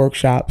of her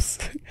workshops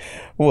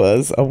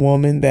was a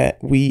woman that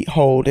we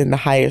hold in the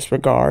highest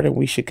regard, and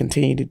we should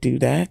continue to do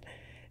that.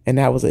 And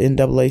that was an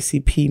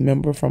NAACP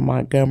member from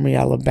Montgomery,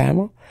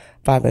 Alabama,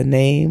 by the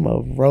name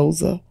of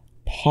Rosa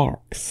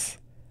Parks.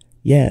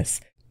 Yes,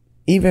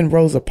 even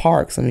Rosa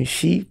Parks, I mean,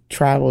 she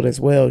traveled as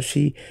well.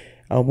 She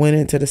went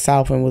into the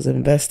South and was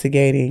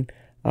investigating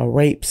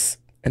rapes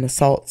and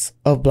assaults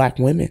of black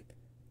women.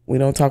 We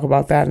don't talk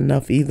about that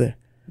enough either.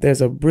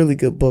 There's a really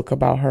good book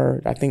about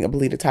her. I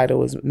believe the title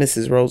was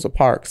Mrs. Rosa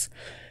Parks.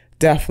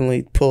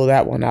 Definitely pull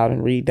that one out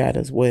and read that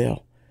as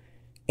well.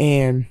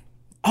 And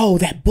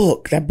that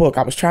book,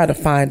 I was trying to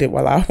find it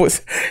while I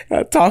was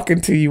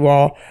talking to you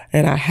all,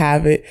 and I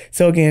have it.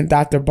 So again,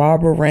 Dr.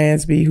 Barbara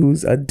Ransby,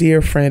 who's a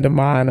dear friend of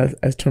mine,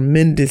 a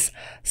tremendous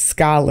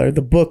scholar,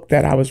 the book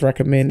that I was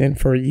recommending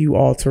for you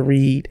all to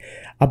read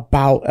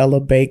about Ella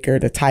Baker.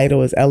 The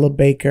title is Ella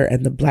Baker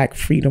and the Black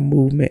Freedom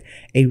Movement,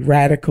 A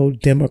Radical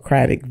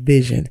Democratic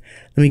Vision.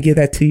 Let me give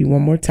that to you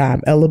one more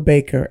time. Ella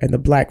Baker and the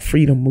Black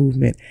Freedom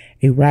Movement,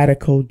 A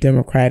Radical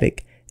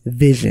Democratic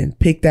Vision.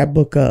 Pick that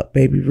book up,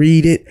 baby.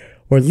 Read it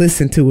or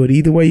listen to it.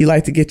 Either way you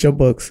like to get your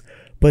books,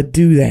 but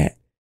do that.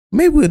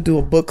 Maybe we'll do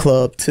a book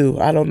club too.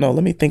 I don't know.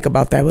 Let me think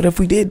about that. But if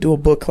we did do a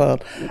book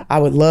club, I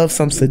would love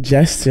some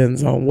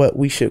suggestions on what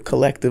we should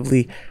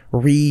collectively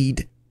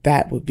read.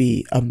 That would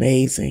be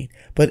amazing.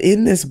 But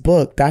in this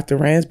book, Dr.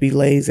 Ransby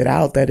lays it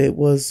out that it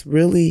was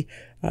really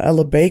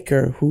Ella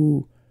Baker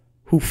who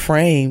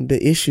framed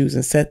the issues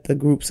and set the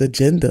group's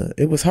agenda.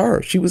 It was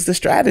her. She was the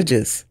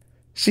strategist.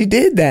 She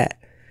did that.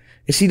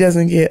 And she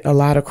doesn't get a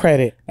lot of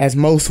credit, as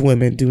most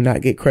women do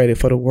not get credit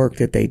for the work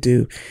that they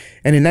do.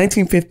 And in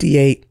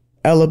 1958,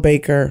 Ella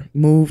Baker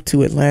moved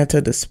to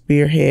Atlanta to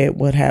spearhead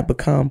what had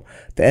become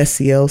the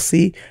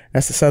SCLC.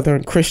 That's the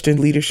Southern Christian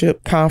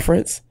Leadership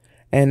Conference.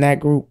 And that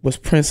group was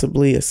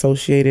principally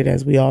associated,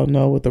 as we all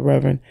know, with the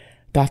Reverend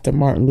Dr.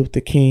 Martin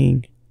Luther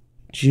King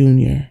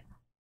Jr.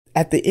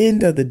 At the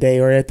end of the day,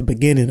 or at the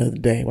beginning of the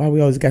day, why we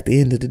always got the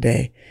end of the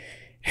day,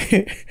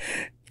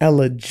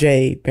 Ella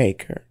J.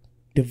 Baker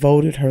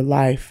devoted her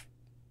life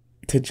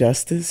to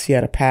justice. She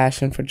had a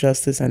passion for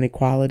justice and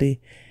equality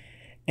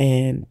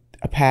and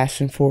a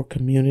passion for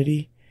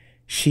community.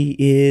 She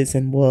is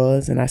and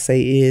was, and I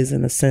say is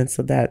in the sense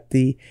of that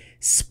the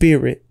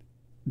spirit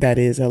that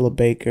is Ella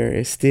Baker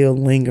is still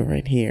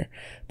lingering here.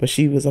 But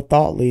she was a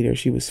thought leader.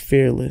 She was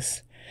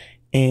fearless,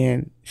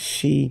 and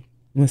she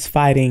was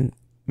fighting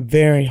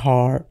very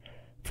hard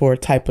for a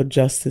type of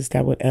justice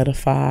that would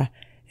edify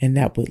and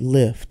that would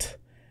lift.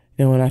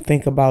 And when I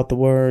think about the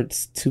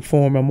words to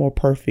form a more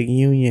perfect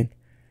union,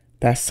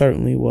 that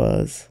certainly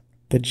was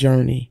the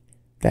journey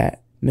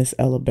that Miss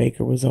Ella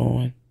Baker was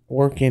on,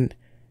 working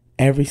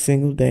every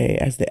single day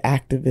as the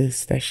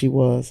activist that she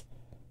was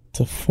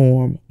to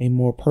form a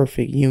more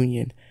perfect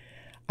union.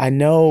 I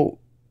know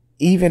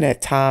even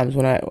at times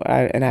when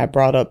I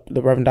brought up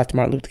the Reverend Dr.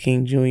 Martin Luther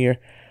King Jr.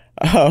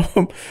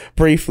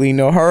 Briefly,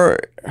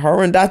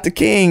 her and Dr.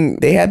 King,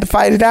 they had to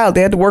fight it out.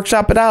 They had to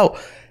workshop it out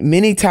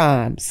many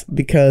times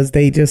because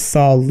they just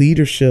saw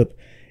leadership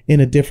in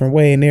a different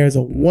way. And there's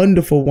a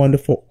wonderful,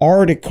 wonderful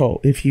article.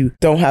 If you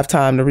don't have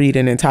time to read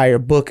an entire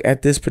book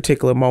at this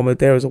particular moment,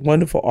 there was a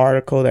wonderful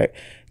article that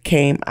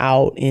came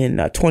out in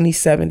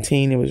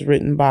 2017. It was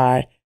written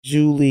by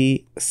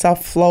Julie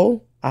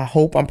Sufflo. I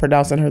hope I'm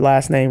pronouncing her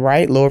last name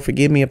right. Lord,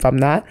 forgive me if I'm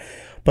not.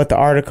 But the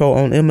article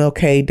on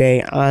MLK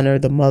Day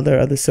honored the mother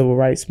of the civil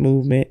rights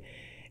movement,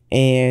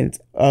 and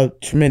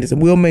tremendous.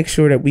 And we'll make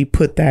sure that we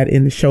put that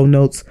in the show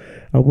notes.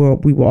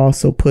 We will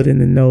also put in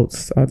the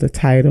notes the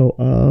title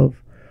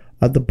of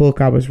the book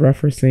I was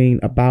referencing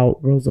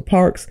about Rosa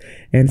Parks,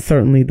 and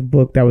certainly the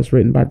book that was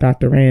written by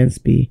Dr.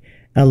 Ransby,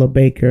 Ella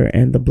Baker,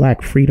 and the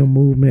Black Freedom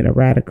Movement, A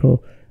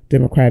Radical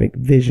Democratic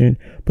Vision.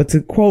 But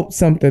to quote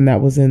something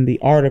that was in the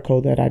article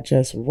that I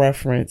just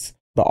referenced,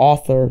 the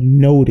author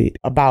noted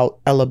about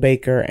Ella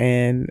Baker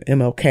and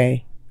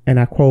MLK, and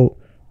I quote,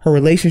 "Her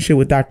relationship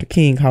with Dr.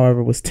 King,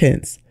 however, was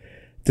tense.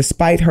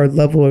 Despite her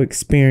level of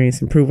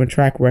experience and proven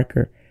track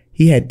record,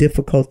 he had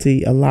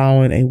difficulty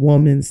allowing a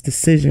woman's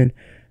decision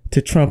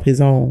to trump his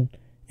own,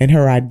 and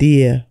her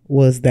idea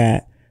was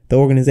that the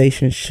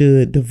organization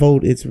should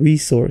devote its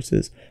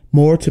resources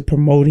more to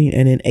promoting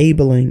and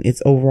enabling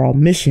its overall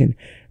mission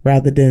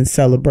rather than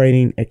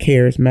celebrating a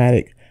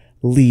charismatic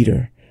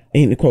leader.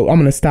 End quote. I'm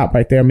going to stop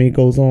right there. I mean, it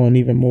goes on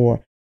even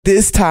more.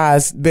 This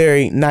ties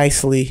very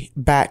nicely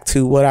back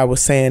to what I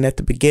was saying at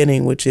the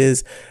beginning, which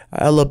is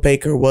Ella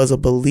Baker was a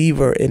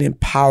believer in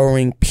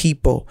empowering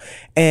people.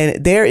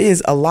 And there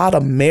is a lot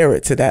of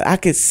merit to that. I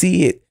could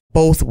see it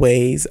both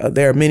ways.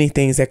 There are many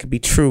things that could be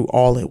true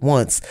all at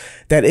once.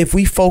 That if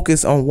we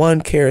focus on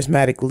one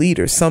charismatic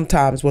leader,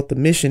 sometimes what the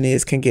mission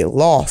is can get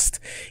lost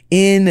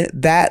in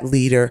that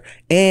leader.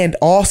 And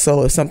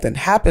also if something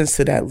happens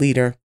to that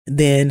leader,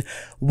 then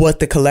what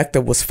the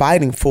collective was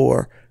fighting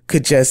for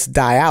could just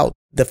die out.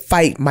 The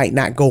fight might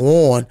not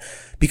go on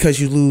because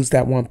you lose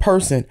that one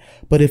person.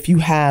 But if you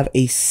have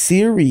a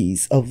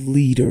series of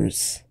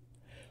leaders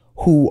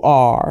who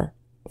are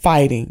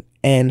fighting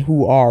and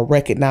who are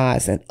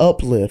recognized and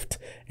uplift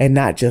and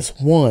not just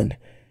one,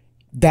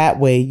 that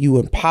way you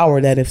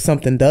empower that if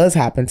something does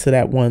happen to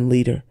that one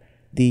leader,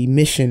 the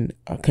mission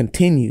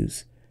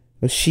continues.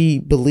 She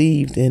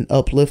believed in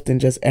uplifting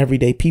just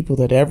everyday people,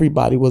 that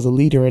everybody was a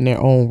leader in their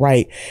own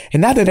right.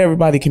 And not that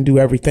everybody can do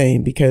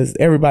everything, because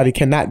everybody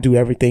cannot do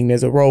everything.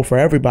 There's a role for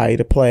everybody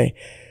to play,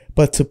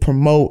 but to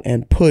promote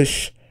and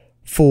push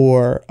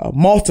for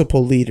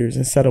multiple leaders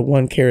instead of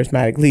one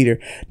charismatic leader.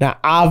 Now,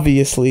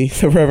 obviously,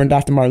 the Reverend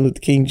Dr. Martin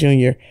Luther King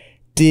Jr.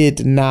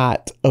 did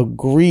not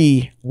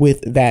agree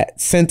with that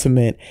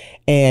sentiment.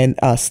 And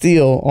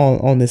still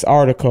on this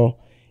article,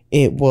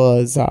 it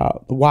was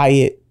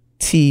Wyatt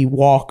T.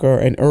 Walker,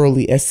 an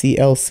early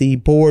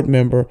SCLC board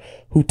member,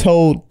 who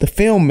told the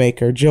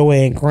filmmaker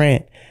Joanne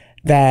Grant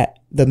that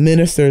the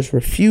minister's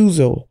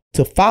refusal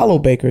to follow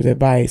Baker's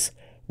advice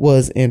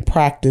was in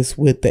practice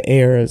with the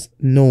era's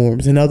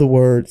norms. In other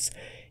words,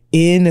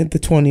 in the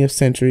 20th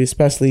century,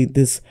 especially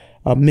this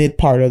mid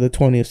part of the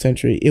 20th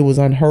century, it was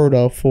unheard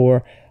of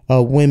for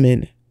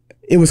women.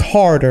 It was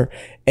harder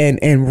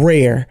and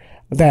rare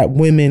that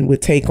women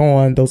would take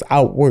on those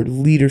outward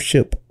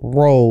leadership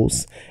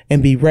roles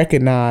and be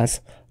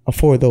recognized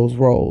for those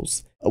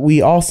roles. We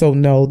also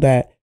know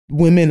that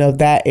women of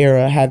that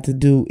era had to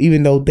do,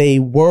 even though they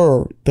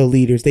were the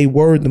leaders, they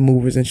were the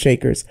movers and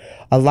shakers,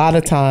 a lot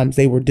of times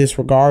they were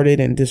disregarded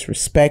and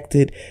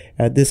disrespected.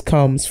 This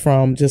comes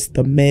from just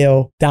the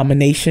male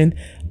domination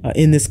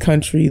in this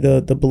country,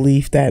 the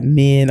belief that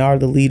men are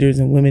the leaders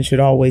and women should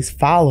always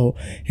follow.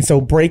 And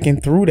so breaking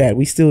through that,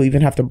 we still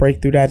even have to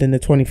break through that in the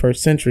 21st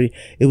century.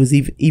 It was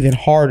even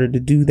harder to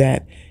do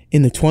that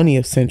in the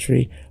 20th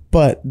century.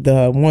 But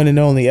the one and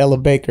only Ella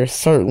Baker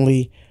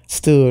certainly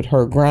stood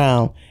her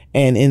ground.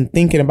 And in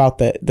thinking about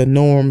the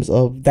norms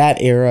of that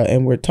era,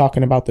 and we're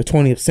talking about the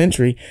 20th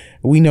century,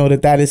 we know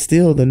that is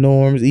still the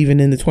norms even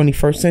in the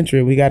 21st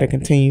century. We got to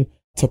continue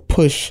to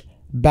push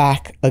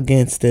back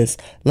against this.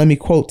 Let me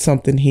quote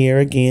something here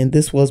again.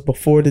 This was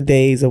before the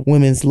days of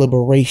women's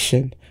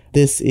liberation.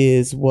 This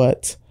is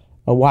what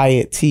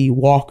Wyatt T.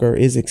 Walker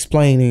is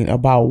explaining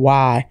about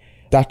why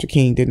Dr.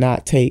 King did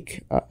not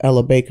take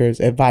Ella Baker's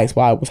advice,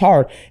 why it was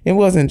hard. It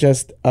wasn't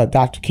just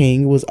Dr.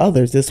 King, it was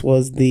others. This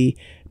was the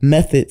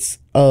methods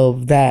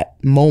of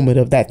that moment,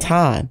 of that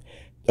time.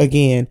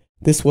 Again,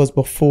 this was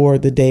before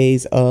the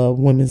days of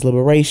women's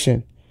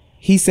liberation.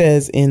 He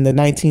says in the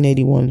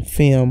 1981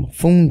 film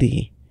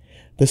Fundi,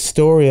 the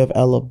story of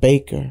Ella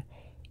Baker,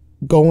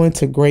 going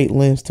to great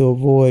lengths to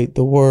avoid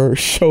the word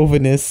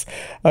chauvinist.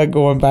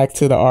 Going back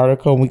to the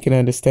article, we can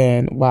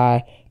understand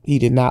why he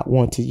did not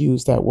want to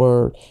use that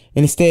word.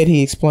 And instead,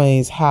 he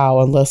explains how,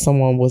 unless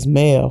someone was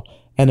male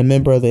and a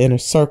member of the inner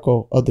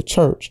circle of the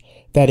church,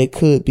 that it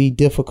could be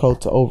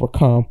difficult to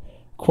overcome,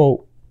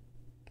 quote,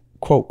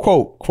 quote,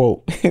 quote,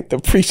 quote,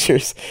 the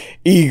preacher's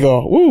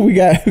ego. Ooh, we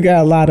got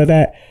a lot of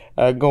that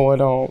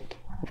going on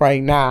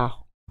right now.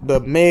 The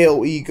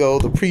male ego,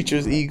 the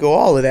preacher's ego,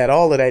 all of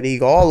that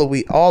ego,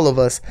 all of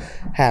us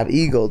have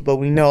egos, but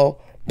we know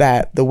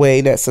that the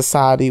way that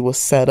society was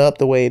set up,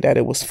 the way that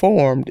it was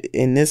formed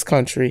in this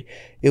country,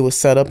 it was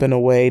set up in a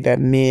way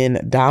that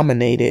men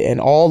dominated, and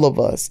all of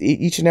us,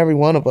 each and every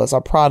one of us,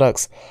 are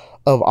products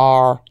of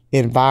our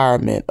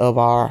environment, of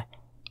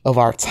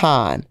our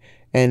time.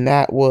 And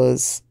that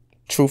was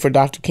true for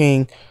Dr.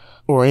 King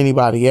or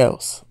anybody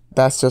else.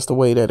 That's just the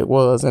way that it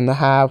was. And to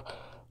have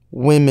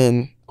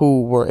women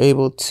who were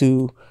able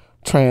to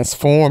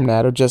transform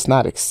that or just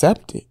not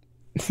accept it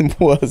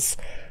was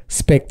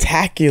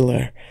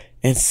spectacular.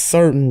 And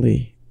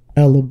certainly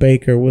Ella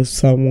Baker was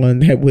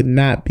someone that would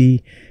not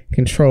be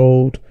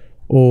controlled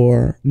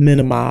or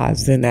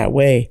minimized in that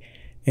way.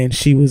 And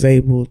she was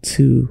able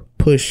to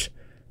push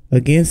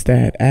against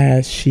that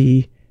as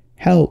she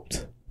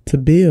helped to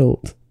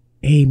build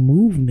a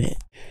movement.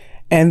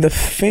 And the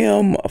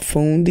film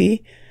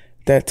Fundi,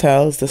 that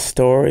tells the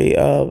story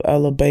of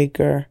Ella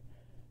Baker,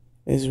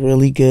 is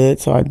really good.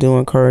 So I do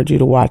encourage you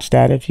to watch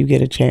that if you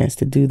get a chance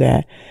to do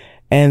that.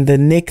 And the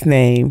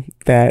nickname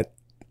that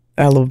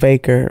Ella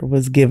Baker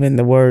was given,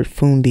 the word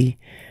fundi,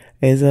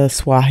 is a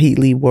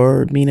Swahili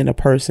word meaning a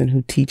person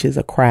who teaches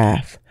a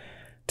craft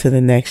to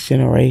the next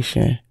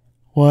generation.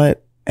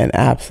 What an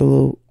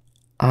absolute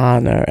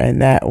honor.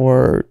 And that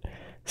word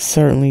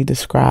certainly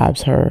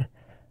describes her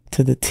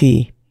to the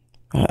T.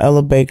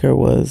 Ella Baker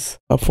was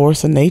a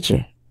force of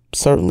nature,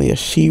 certainly a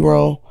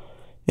shero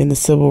in the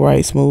civil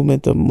rights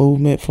movement, the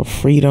movement for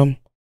freedom.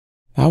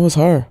 That was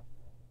her.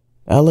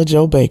 Ella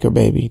Jo Baker,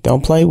 baby.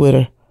 Don't play with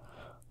her.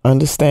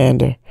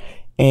 Understand her.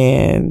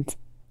 And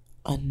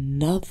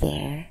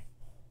another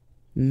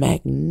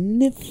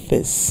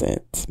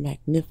magnificent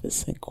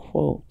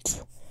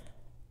quote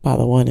by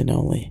the one and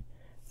only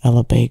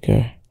Ella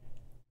Baker.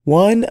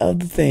 One of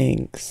the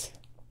things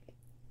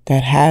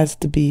that has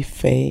to be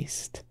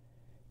faced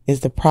is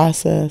the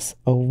process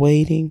of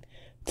waiting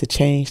to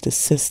change the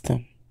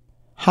system.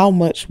 How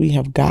much we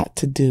have got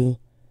to do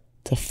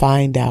to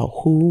find out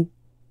who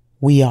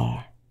we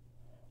are,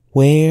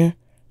 where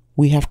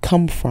we have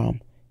come from,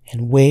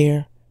 and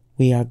where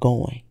we are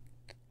going.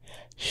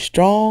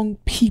 Strong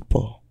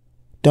people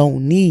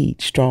don't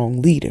need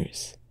strong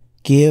leaders.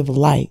 Give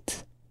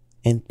light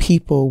and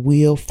people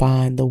will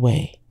find the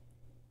way.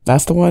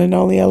 That's the one and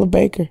only Ella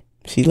Baker.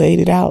 She laid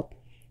it out.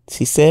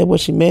 She said what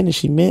she meant and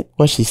she meant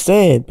what she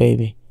said,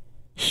 baby.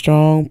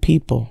 Strong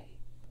people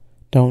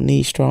don't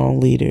need strong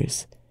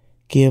leaders.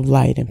 Give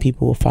light and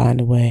people will find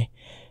a way.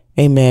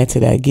 Amen to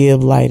that.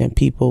 Give light and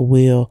people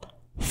will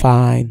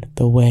find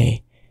the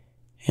way.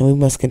 And we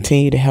must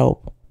continue to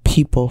help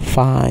people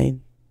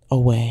find a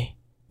way.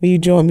 Will you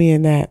join me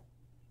in that?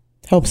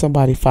 Help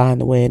somebody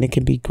find the way. And it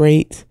can be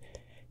great.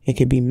 It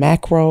can be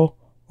macro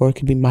or it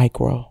can be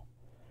micro.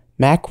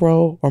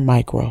 Macro or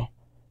micro.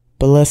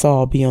 But let's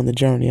all be on the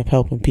journey of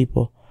helping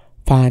people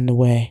find the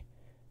way.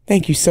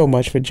 Thank you so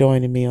much for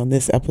joining me on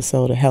this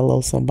episode of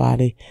Hello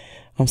Somebody.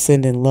 I'm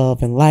sending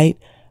love and light.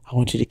 I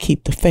want you to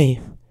keep the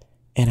faith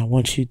and I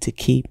want you to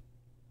keep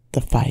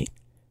the fight.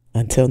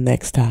 Until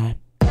next time.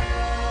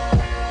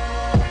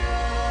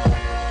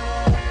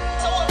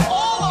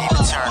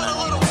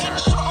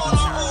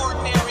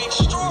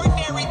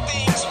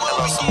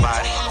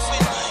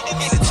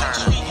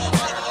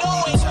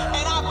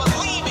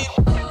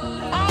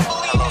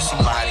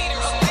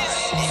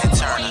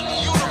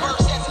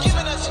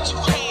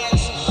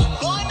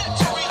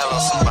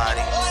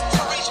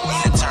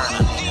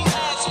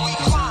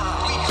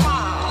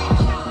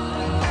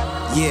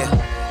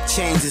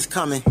 Change is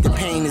coming, the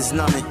pain is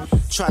numbing.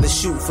 Try to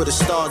shoot for the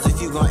stars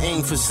if you gon'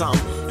 aim for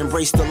something.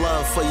 Embrace the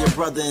love for your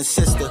brother and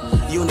sister.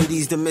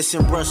 Unity's the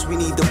missing brush, we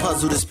need to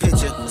puzzle this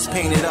picture. Let's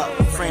paint it up,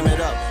 frame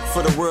it up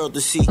for the world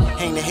to see.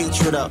 Hang the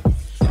hatred up.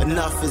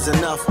 Enough is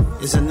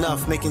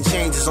enough, making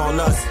changes on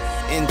us.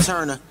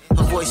 Interna,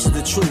 her voice is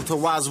the truth. Her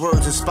wise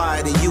words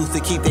inspire the youth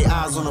to keep their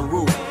eyes on the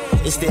roof.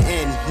 It's the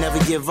end, never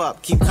give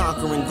up, keep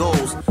conquering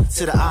goals.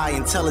 To the eye,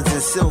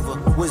 intelligence silver,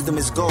 wisdom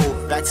is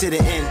gold. Back to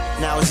the end,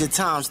 now is your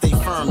time, stay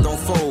firm, don't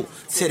fold.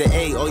 To the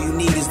A, all you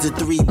need is the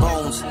 3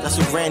 bones. That's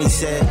what Granny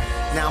said.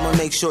 Now I'ma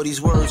make sure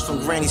these words from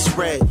Granny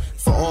spread.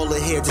 For all the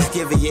hair, just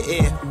give it your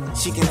ear.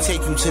 She can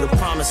take you to the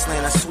promised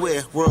land, I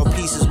swear. World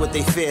peace is what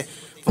they fear.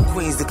 From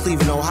Queens to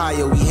Cleveland,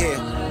 Ohio, we here.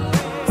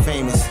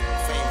 Famous.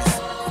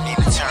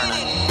 Nina Turner.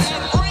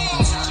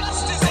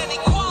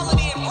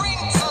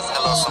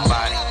 Hello,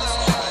 somebody.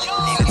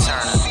 Nina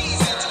Turner.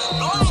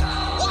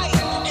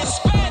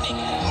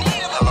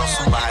 Hello,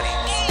 somebody.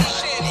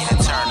 Nina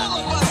Turner.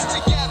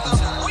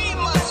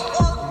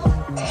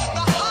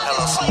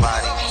 Hello,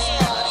 somebody.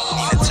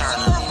 Nina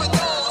Turner.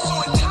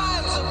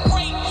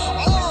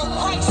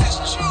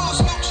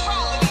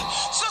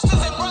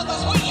 Sisters and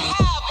brothers, we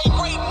have a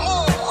great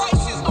moral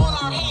crisis on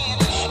our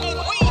hands, and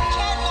we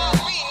cannot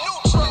be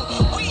neutral.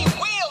 We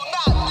will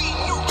not be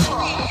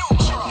neutral.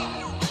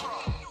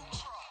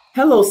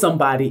 Hello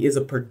Somebody is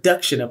a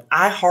production of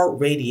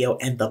iHeartRadio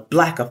and the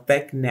Black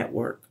Effect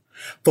Network.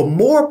 For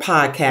more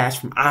podcasts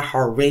from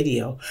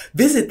iHeartRadio,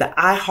 visit the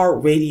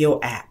iHeartRadio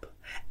app,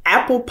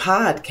 Apple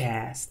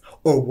Podcasts,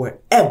 or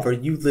wherever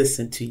you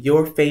listen to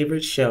your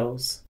favorite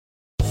shows.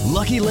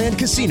 Lucky Land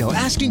Casino,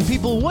 asking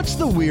people, what's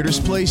the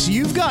weirdest place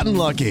you've gotten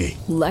lucky?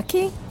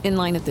 Lucky? In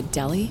line at the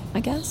deli, I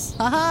guess?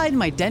 Aha, in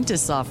my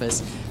dentist's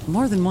office.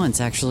 More than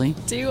once, actually.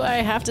 Do I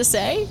have to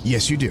say?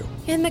 Yes, you do.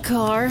 In the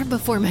car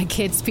before my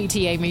kids'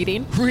 PTA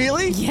meeting.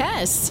 Really?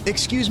 Yes.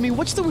 Excuse me,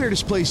 what's the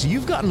weirdest place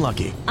you've gotten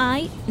lucky?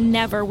 I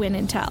never win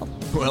and tell.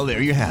 Well,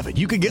 there you have it.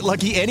 You can get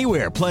lucky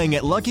anywhere, playing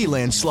at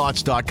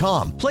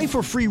LuckyLandSlots.com. Play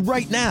for free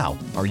right now.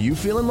 Are you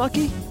feeling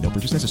lucky? No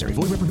purchase necessary.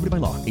 Void where prohibited by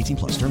law. 18+.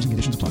 Terms and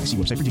conditions apply. See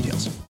website for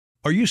details.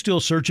 Are you still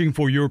searching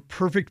for your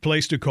perfect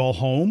place to call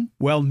home?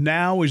 Well,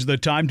 now is the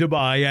time to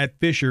buy at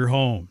Fisher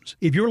Homes.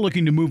 If you're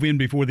looking to move in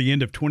before the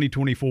end of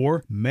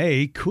 2024,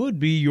 May could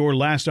be your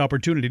last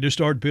opportunity to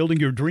start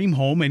building your dream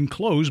home and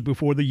close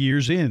before the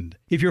year's end.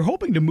 If you're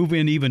hoping to move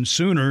in even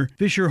sooner,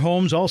 Fisher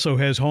Homes also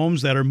has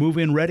homes that are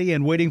move-in ready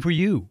and waiting for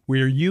you,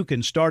 where you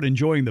can start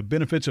enjoying the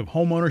benefits of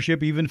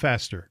homeownership even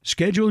faster.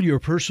 Schedule your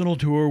personal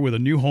tour with a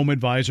new home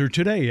advisor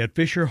today at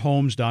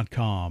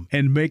FisherHomes.com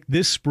and make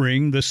this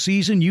spring the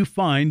season you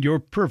find your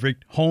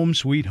perfect home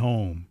sweet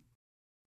home.